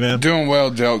 How are you, man? Doing well,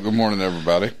 Dale. Good morning,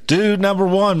 everybody. Dude number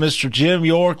 1, Mr. Jim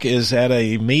York, is at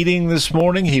a meeting this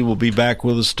morning. He will be back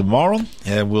with us tomorrow,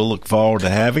 and we'll look forward to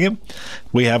having him.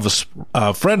 We have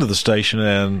a friend of the station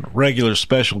and regular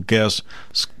special guest,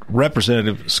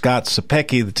 Representative Scott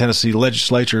Cepicky, the Tennessee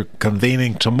Legislature,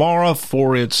 convening tomorrow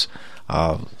for its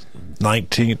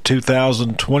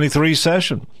 2023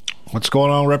 session. What's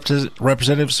going on,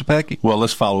 Representative Cepicky? Well,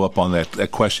 let's follow up on that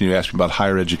question you asked me about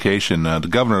higher education. The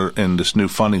governor, in this new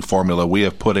funding formula, we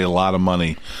have put a lot of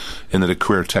money into the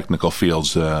career technical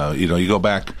fields. You go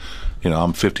back,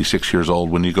 I'm 56 years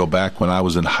old. When you go back, when I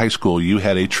was in high school, you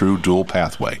had a true dual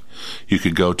pathway. You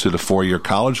could go to the 4-year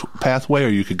college pathway, or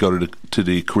you could go to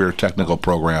the career technical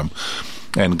program.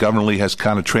 And Governor Lee has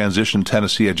kind of transitioned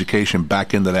Tennessee education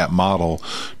back into that model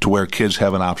to where kids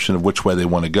have an option of which way they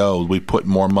want to go. We put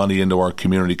more money into our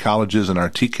community colleges and our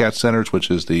TCAT centers,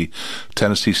 which is the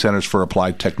Tennessee Centers for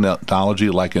Applied Technology,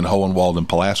 like in Hohenwald and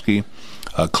Pulaski.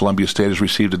 Columbia State has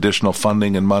received additional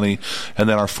funding and money, and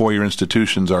then our four-year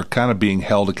institutions are kind of being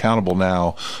held accountable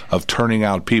now of turning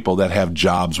out people that have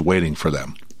jobs waiting for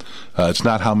them. It's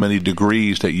not how many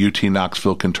degrees that UT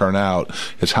Knoxville can turn out.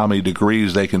 It's how many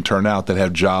degrees they can turn out that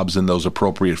have jobs in those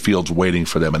appropriate fields waiting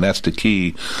for them. And that's the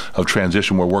key of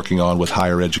transition we're working on with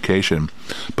higher education.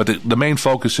 But the main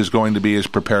focus is going to be is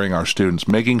preparing our students,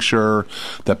 making sure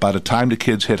that by the time the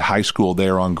kids hit high school, they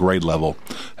are on grade level.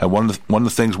 And one of the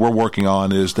things we're working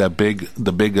on is the big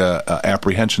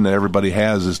apprehension that everybody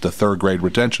has is the third grade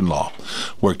retention law,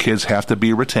 where kids have to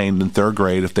be retained in third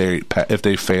grade if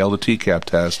they fail the TCAP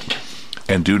test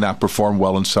and do not perform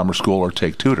well in summer school or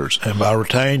take tutors. And by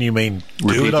retain, you mean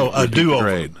do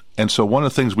grade. And so one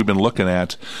of the things we've been looking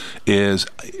at is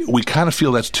we kind of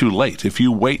feel that's too late. If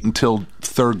you wait until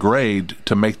third grade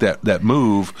to make that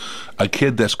move, a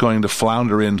kid that's going to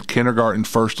flounder in kindergarten,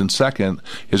 first and second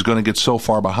is going to get so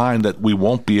far behind that we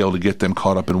won't be able to get them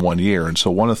caught up in 1 year. And so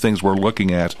one of the things we're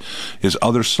looking at is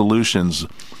other solutions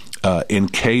in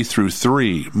K through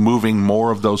 3, moving more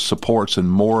of those supports and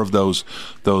more of those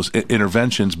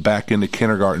interventions back into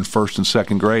kindergarten, first and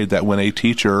second grade, that when a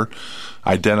teacher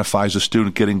identifies a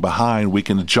student getting behind, we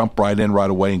can jump right in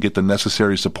right away and get the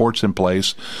necessary supports in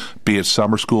place, be it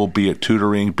summer school, be it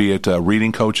tutoring, be it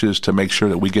reading coaches, to make sure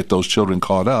that we get those children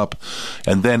caught up,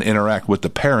 and then interact with the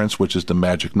parents, which is the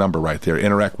magic number right there,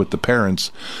 interact with the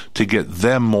parents to get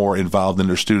them more involved in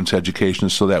their students' education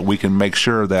so that we can make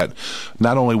sure that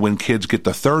not only when kids get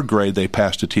to third grade they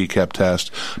pass the TCAP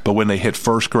test, but when they hit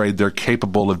first grade they're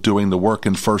capable of doing the work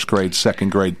in first grade,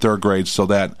 second grade, third grade, so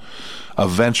that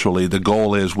eventually the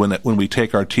goal is when we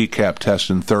take our TCAP test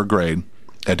in third grade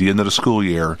at the end of the school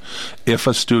year, if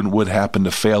a student would happen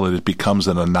to fail it, it becomes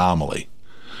an anomaly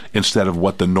instead of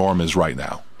what the norm is right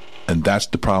now. And that's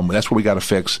the problem. That's what we got to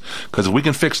fix. Because if we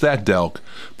can fix that, Delk,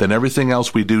 then everything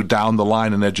else we do down the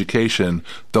line in education,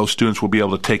 those students will be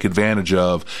able to take advantage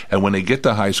of. And when they get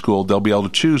to high school, they'll be able to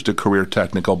choose the career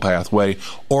technical pathway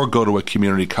or go to a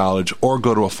community college or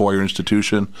go to a four-year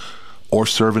institution or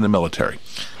serve in the military.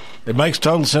 It makes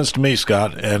total sense to me,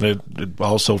 Scott, and it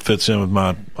also fits in with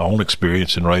my own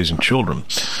experience in raising children.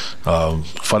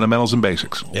 Fundamentals and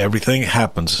basics. Everything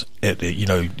happens at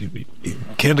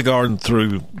kindergarten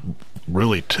through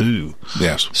really 2.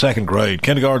 Yes. Second grade,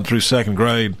 kindergarten through second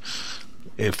grade.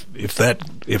 If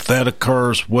that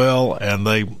occurs well and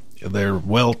they're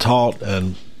well taught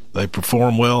and they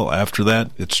perform well, after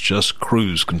that it's just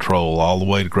cruise control all the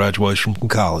way to graduation from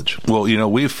college. Well,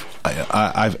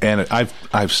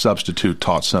 I've substitute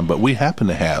taught some, but we happen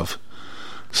to have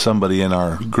somebody in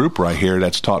our group right here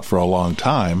that's taught for a long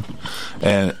time.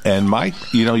 And Mike,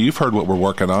 you've heard what we're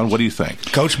working on. What do you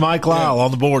think? Coach Mike Lyle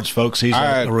on the boards, folks. He's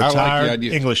a retired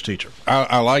English teacher.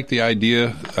 I like the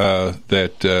idea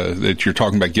that you're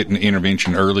talking about getting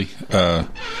intervention early.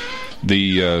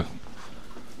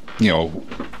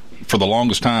 For the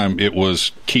longest time, it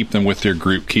was keep them with their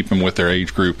group, keep them with their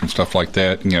age group and stuff like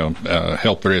that,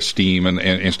 help their esteem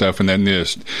and stuff. And then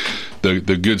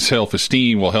the good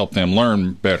self-esteem will help them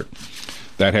learn better.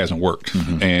 That hasn't worked.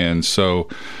 Mm-hmm. And so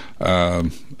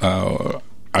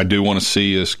I do want to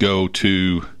see us go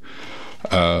to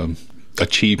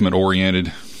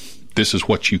achievement-oriented. This is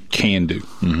what you can do,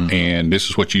 mm-hmm. and this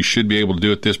is what you should be able to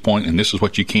do at this point, and this is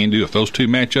what you can do. If those two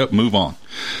match up, move on.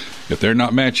 If they're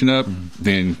not matching up,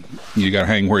 then you got to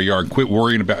hang where you are and quit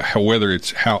worrying about whether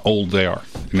it's how old they are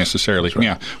necessarily. Right.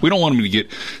 Yeah, we don't want them to get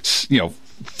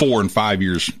 4 and 5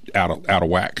 years out of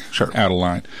whack, out of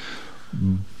line.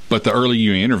 But the earlier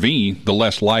you intervene, the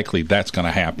less likely that's going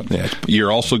to happen. Yeah.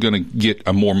 You're also going to get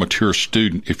a more mature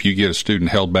student if you get a student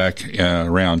held back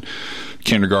around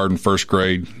kindergarten, first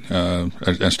grade,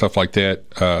 and stuff like that.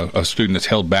 A student that's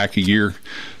held back a year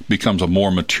becomes a more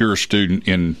mature student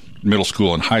in middle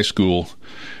school and high school,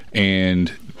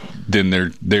 and then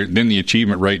then the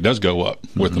achievement rate does go up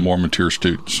with mm-hmm. the more mature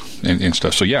students and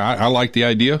stuff. So yeah, I like the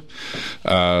idea.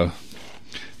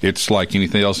 It's like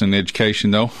anything else in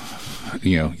education, though.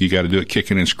 You got to do it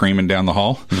kicking and screaming down the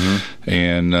hall, mm-hmm.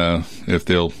 and if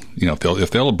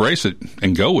they'll embrace it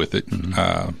and go with it,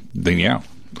 mm-hmm. Then yeah.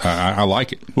 I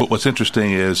like it. Well, what's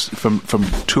interesting is from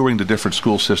touring the different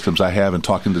school systems I have and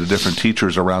talking to the different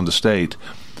teachers around the state,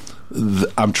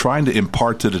 I'm trying to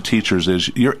impart to the teachers is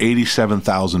you're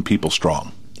 87,000 people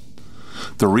strong.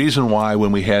 The reason why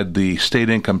when we had the state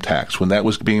income tax, when that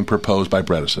was being proposed by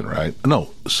Bredesen, right? No,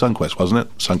 Sundquist, wasn't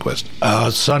it? Sundquist.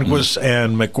 Sundquist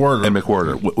and McWhorter. And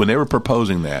McWhorter. When they were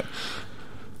proposing that,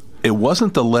 it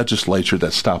wasn't the legislature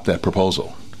that stopped that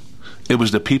proposal. It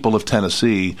was the people of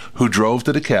Tennessee who drove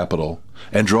to the Capitol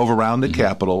and drove around the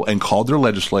Capitol and called their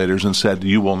legislators and said,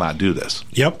 you will not do this.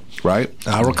 Yep. Right?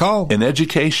 I recall. In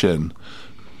education,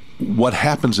 what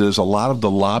happens is a lot of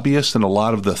the lobbyists and a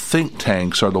lot of the think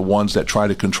tanks are the ones that try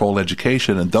to control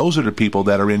education, and those are the people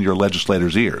that are in your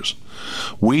legislators' ears.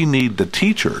 We need the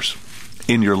teachers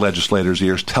in your legislators'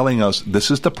 ears telling us, this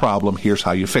is the problem, here's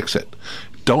how you fix it.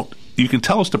 You can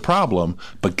tell us the problem,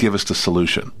 but give us the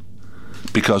solution.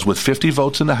 Because with 50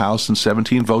 votes in the House and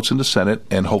 17 votes in the Senate,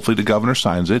 and hopefully the governor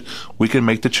signs it, we can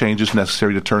make the changes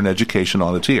necessary to turn education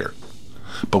on its ear.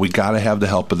 But we got to have the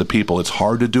help of the people. It's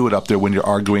hard to do it up there when you're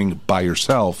arguing by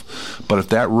yourself. But if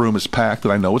that room is packed,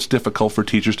 and I know it's difficult for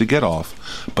teachers to get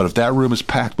off, but if that room is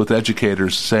packed with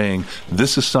educators saying,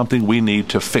 this is something we need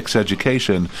to fix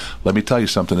education, let me tell you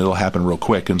something, it'll happen real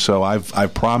quick. And so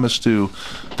I've promised to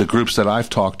the groups that I've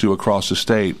talked to across the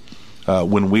state,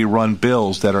 when we run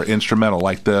bills that are instrumental,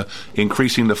 like the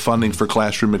increasing the funding for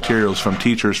classroom materials from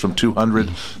teachers from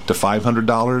 $200 to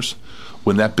 $500,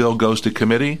 when that bill goes to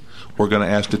committee, we're going to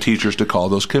ask the teachers to call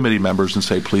those committee members and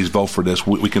say, please vote for this.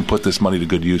 We can put this money to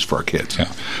good use for our kids. Yeah.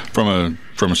 From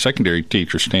a secondary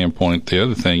teacher standpoint, the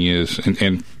other thing is,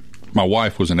 and my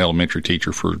wife was an elementary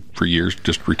teacher for years,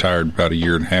 just retired about a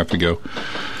year and a half ago.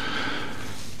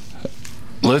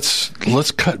 Let's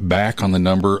cut back on the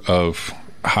number of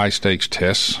high-stakes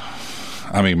tests.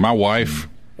 I mean, my wife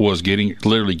was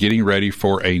literally getting ready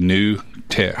for a new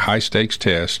high-stakes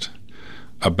test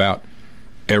about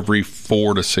every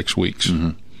 4 to 6 weeks.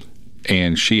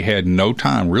 And she had no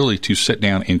time really to sit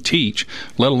down and teach,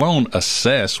 let alone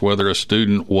assess whether a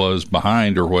student was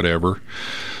behind or whatever,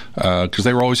 because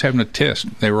they were always having to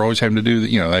test. They were always having to do,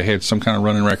 they had some kind of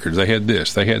running records. They had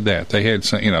this, they had that. They had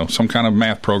some kind of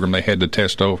math program they had to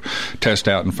test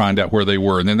out and find out where they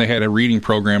were. And then they had a reading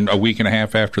program a week and a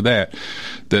half after that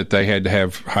they had to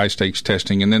have high-stakes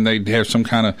testing. And then they'd have some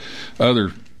kind of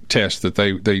other test that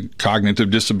they cognitive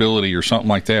disability or something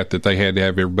like that they had to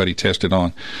have everybody tested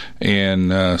on.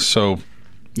 And so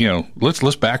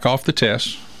let's back off the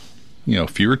tests,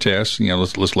 fewer tests,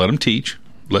 let's let them teach,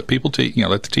 let people teach,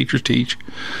 let the teachers teach.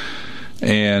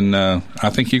 And I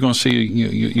think you're going to see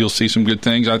you'll see some good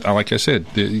things. Like I said,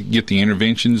 get the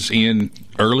interventions in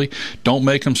early. Don't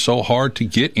make them so hard to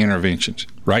get interventions.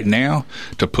 Right now,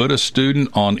 to put a student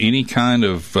on any kind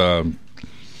of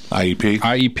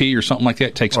IEP or something like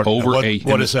that takes what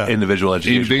is that? Individual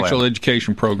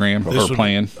education program or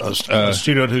plan. A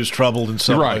student who's troubled in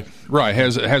some way. Right,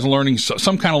 has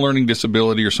some kind of learning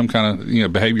disability or some kind of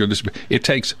behavioral disability. It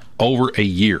takes over a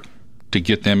year to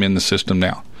get them in the system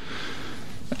now.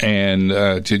 And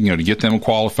to get them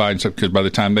qualified, because by the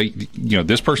time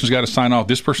this person's got to sign off,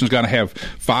 this person's got to have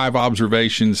 5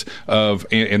 observations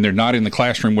and they're not in the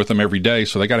classroom with them every day,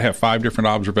 so they got to have 5 different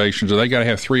observations, or they got to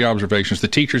have 3 observations. The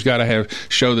teacher's got to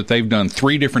show that they've done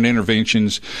 3 different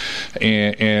interventions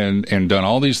and done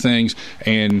all these things.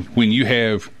 And when you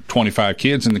have 25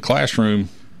 kids in the classroom,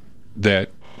 that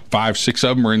 5, 6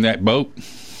 of them are in that boat,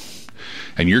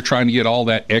 and you're trying to get all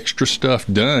that extra stuff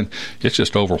done, it's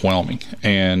just overwhelming.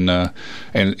 And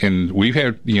we've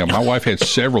had, my wife had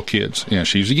several kids.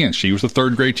 She was a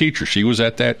 3rd grade teacher. She was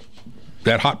at that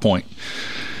hot point.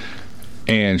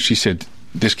 And she said,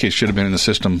 this kid should have been in the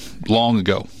system long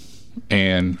ago.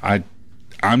 And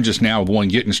I'm just now the one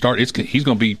getting started. He's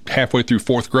going to be halfway through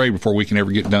 4th grade before we can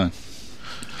ever get done.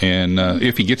 And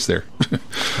if he gets there.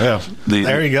 Yeah,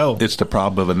 there you go. It's the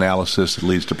problem of analysis that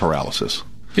leads to paralysis.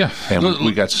 Yeah. And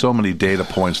we got so many data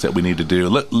points that we need to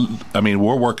do.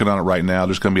 We're working on it right now.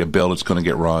 There's going to be a bill that's going to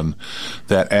get run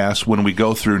that asks, when we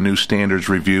go through new standards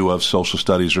review of social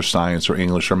studies or science or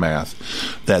English or math,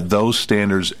 that those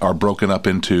standards are broken up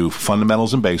into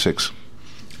fundamentals and basics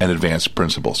and advanced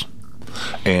principles.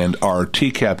 And our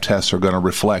TCAP tests are going to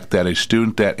reflect that a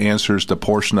student that answers the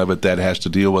portion of it that has to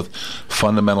deal with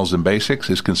fundamentals and basics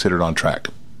is considered on track.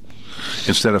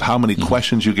 Instead of how many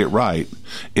questions you get right,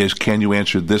 is can you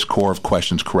answer this core of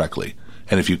questions correctly?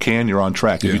 And if you can, you're on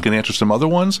track. If you can answer some other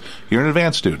ones, you're an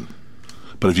advanced student.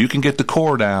 But if you can get the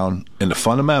core down and the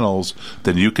fundamentals,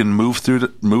 then you can move through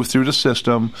the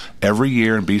system every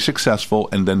year and be successful.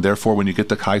 And then, therefore, when you get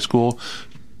to high school,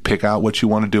 pick out what you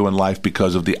want to do in life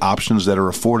because of the options that are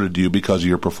afforded to you because of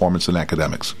your performance in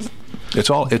academics.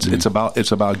 It's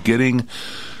about getting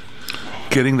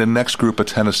getting the next group of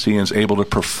Tennesseans able to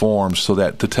perform so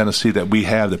that the Tennessee that we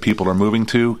have that people are moving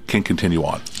to can continue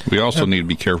on. We also need to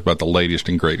be careful about the latest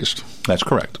and greatest. That's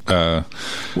correct.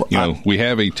 We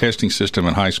have a testing system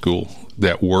in high school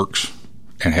that works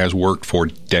and has worked for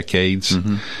decades.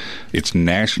 Mm-hmm. It's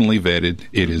nationally vetted.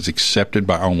 It is accepted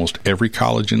by almost every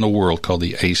college in the world, called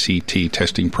the ACT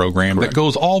testing program. Correct. That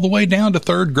goes all the way down to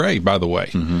third grade, by the way.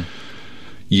 Mm-hmm.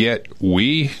 Yet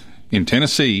we in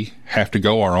Tennessee have to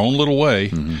go our own little way,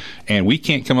 mm-hmm. and we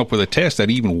can't come up with a test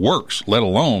that even works, let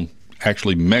alone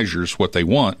actually measures what they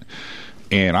want.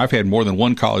 And I've had more than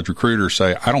one college recruiter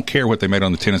say, I don't care what they made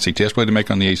on the Tennessee test, what they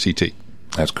make on the ACT.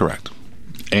 That's correct.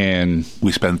 And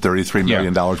we spend $33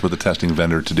 million with a testing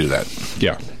vendor to do that.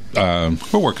 Yeah.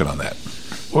 We're working on that.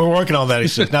 We're working on that, he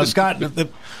said. Now, Scott, well,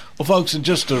 folks, and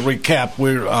just to recap,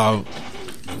 we're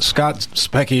Scott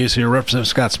Cepicky is here, Representative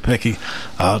Scott Cepicky,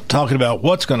 talking about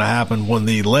what's going to happen when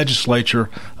the legislature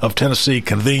of Tennessee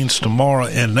convenes tomorrow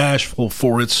in Nashville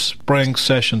for its spring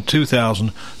session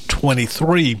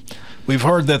 2023. We've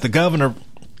heard that the governor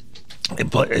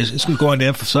is going to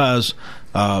emphasize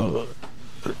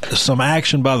some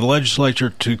action by the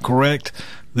legislature to correct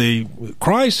the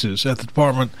crisis at the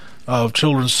Department of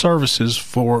Children's Services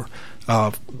for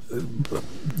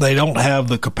they don't have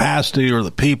the capacity or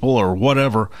the people or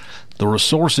whatever, the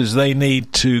resources they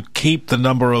need to keep the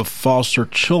number of foster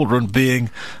children being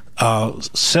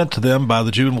sent to them by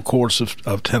the juvenile courts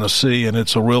of Tennessee, and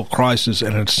it's a real crisis,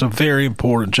 and it's a very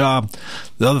important job.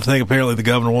 The other thing apparently the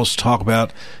governor wants to talk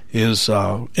about is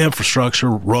infrastructure.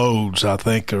 Roads, I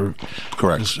think, are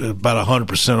correct. About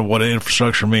 100% of what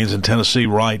infrastructure means in Tennessee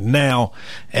right now.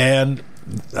 And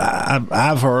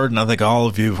I've heard, and I think all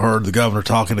of you have heard, the governor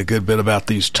talking a good bit about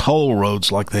these toll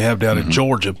roads like they have down in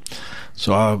Georgia.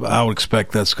 So I would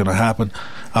expect that's going to happen.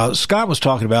 Scott was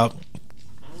talking about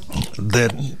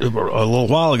that a little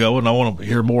while ago, and I want to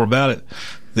hear more about it.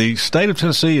 The state of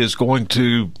Tennessee is going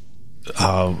to,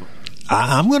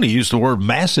 I'm going to use the word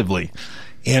massively,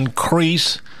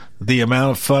 increase the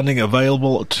amount of funding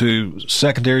available to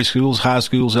secondary schools, high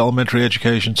schools, elementary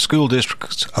education, school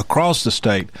districts across the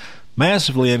state.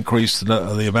 Massively increase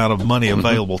the amount of money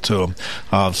available to them.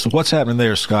 So what's happening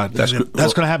there, Scott? That's going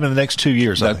to happen in the next 2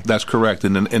 years, I think. That's correct.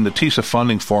 In the TISA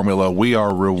funding formula, we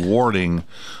are rewarding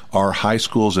our high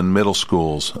schools and middle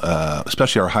schools,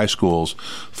 especially our high schools,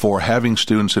 for having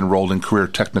students enrolled in career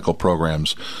technical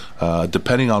programs.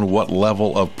 Depending on what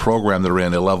level of program they're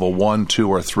in, a level 1, 2,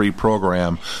 or 3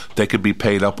 program, they could be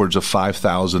paid upwards of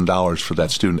 $5,000 for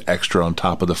that student extra on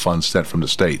top of the funds sent from the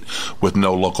state with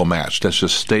no local match. That's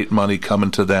just state money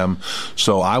coming to them.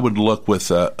 So I would look to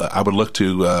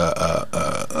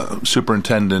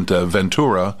Superintendent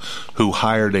Ventura, who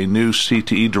hired a new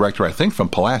CTE director, I think from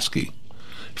Pulaski,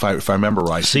 if I remember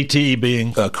right. CTE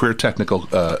being? Career Technical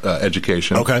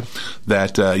Education. Okay.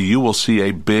 That you will see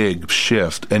a big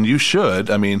shift, and you should.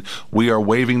 I mean, we are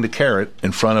waving the carrot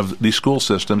in front of these school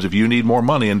systems if you need more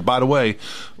money. And by the way,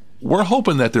 we're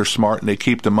hoping that they're smart and they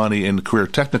keep the money in career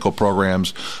technical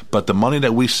programs, but the money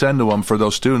that we send to them for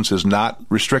those students is not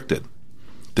restricted.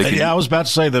 I was about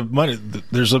to say the money.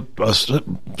 There's a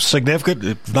significant,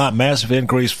 if not massive,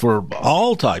 increase for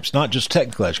all types, not just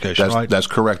technical education. Right? That's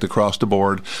correct across the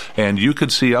board, and you could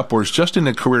see upwards just in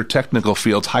the career technical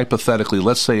fields. Hypothetically,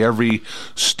 let's say every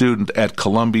student at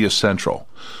Columbia Central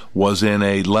was in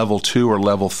a level 2 or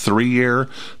level 3 year.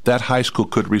 That high school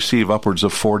could receive upwards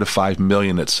of $4 to $5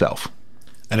 million itself.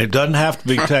 And it doesn't have to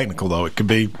be technical, though. It could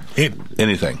be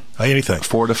anything. Anything.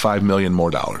 $4 to $5 million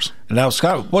more dollars. Now,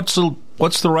 Scott, what's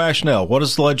the rationale? What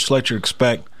does the legislature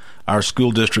expect our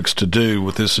school districts to do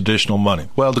with this additional money?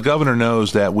 Well, the governor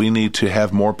knows that we need to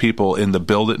have more people in the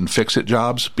build it and fix it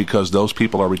jobs because those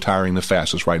people are retiring the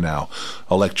fastest right now.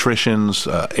 Electricians,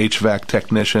 HVAC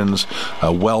technicians,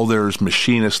 welders,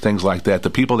 machinists, things like that. The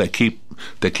people that keep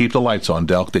the lights on,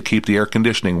 Delk, that keep the air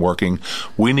conditioning working.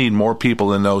 We need more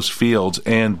people in those fields.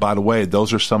 And by the way,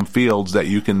 those are some fields that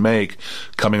you can make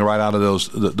coming right out of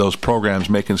those programs,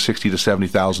 making $60,000 to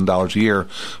 $70,000 a year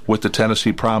with the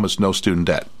Tennessee Promise, no student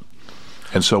debt.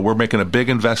 And so we're making a big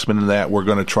investment in that. We're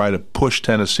going to try to push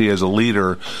Tennessee as a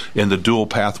leader in the dual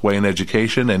pathway in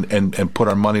education and put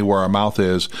our money where our mouth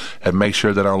is and make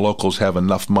sure that our locals have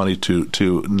enough money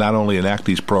to not only enact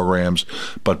these programs,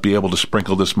 but be able to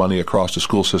sprinkle this money across the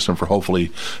school system for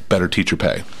hopefully better teacher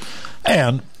pay.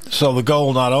 And so the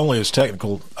goal not only is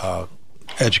technical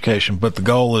education, but the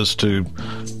goal is to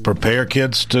prepare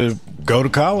kids to go to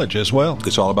college as well.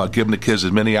 It's all about giving the kids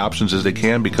as many options as they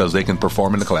can because they can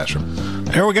perform in the classroom.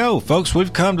 There we go, folks.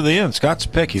 We've come to the end. Scott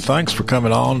Cepicky, thanks for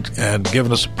coming on and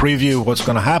giving us a preview of what's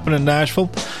going to happen in Nashville.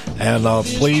 And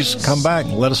please come back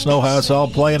and let us know how it's all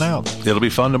playing out. It'll be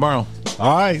fun tomorrow.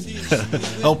 All right.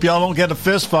 Hope y'all don't get in a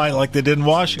fist fight like they did in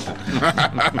Washington.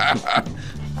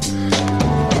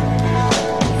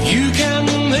 You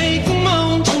can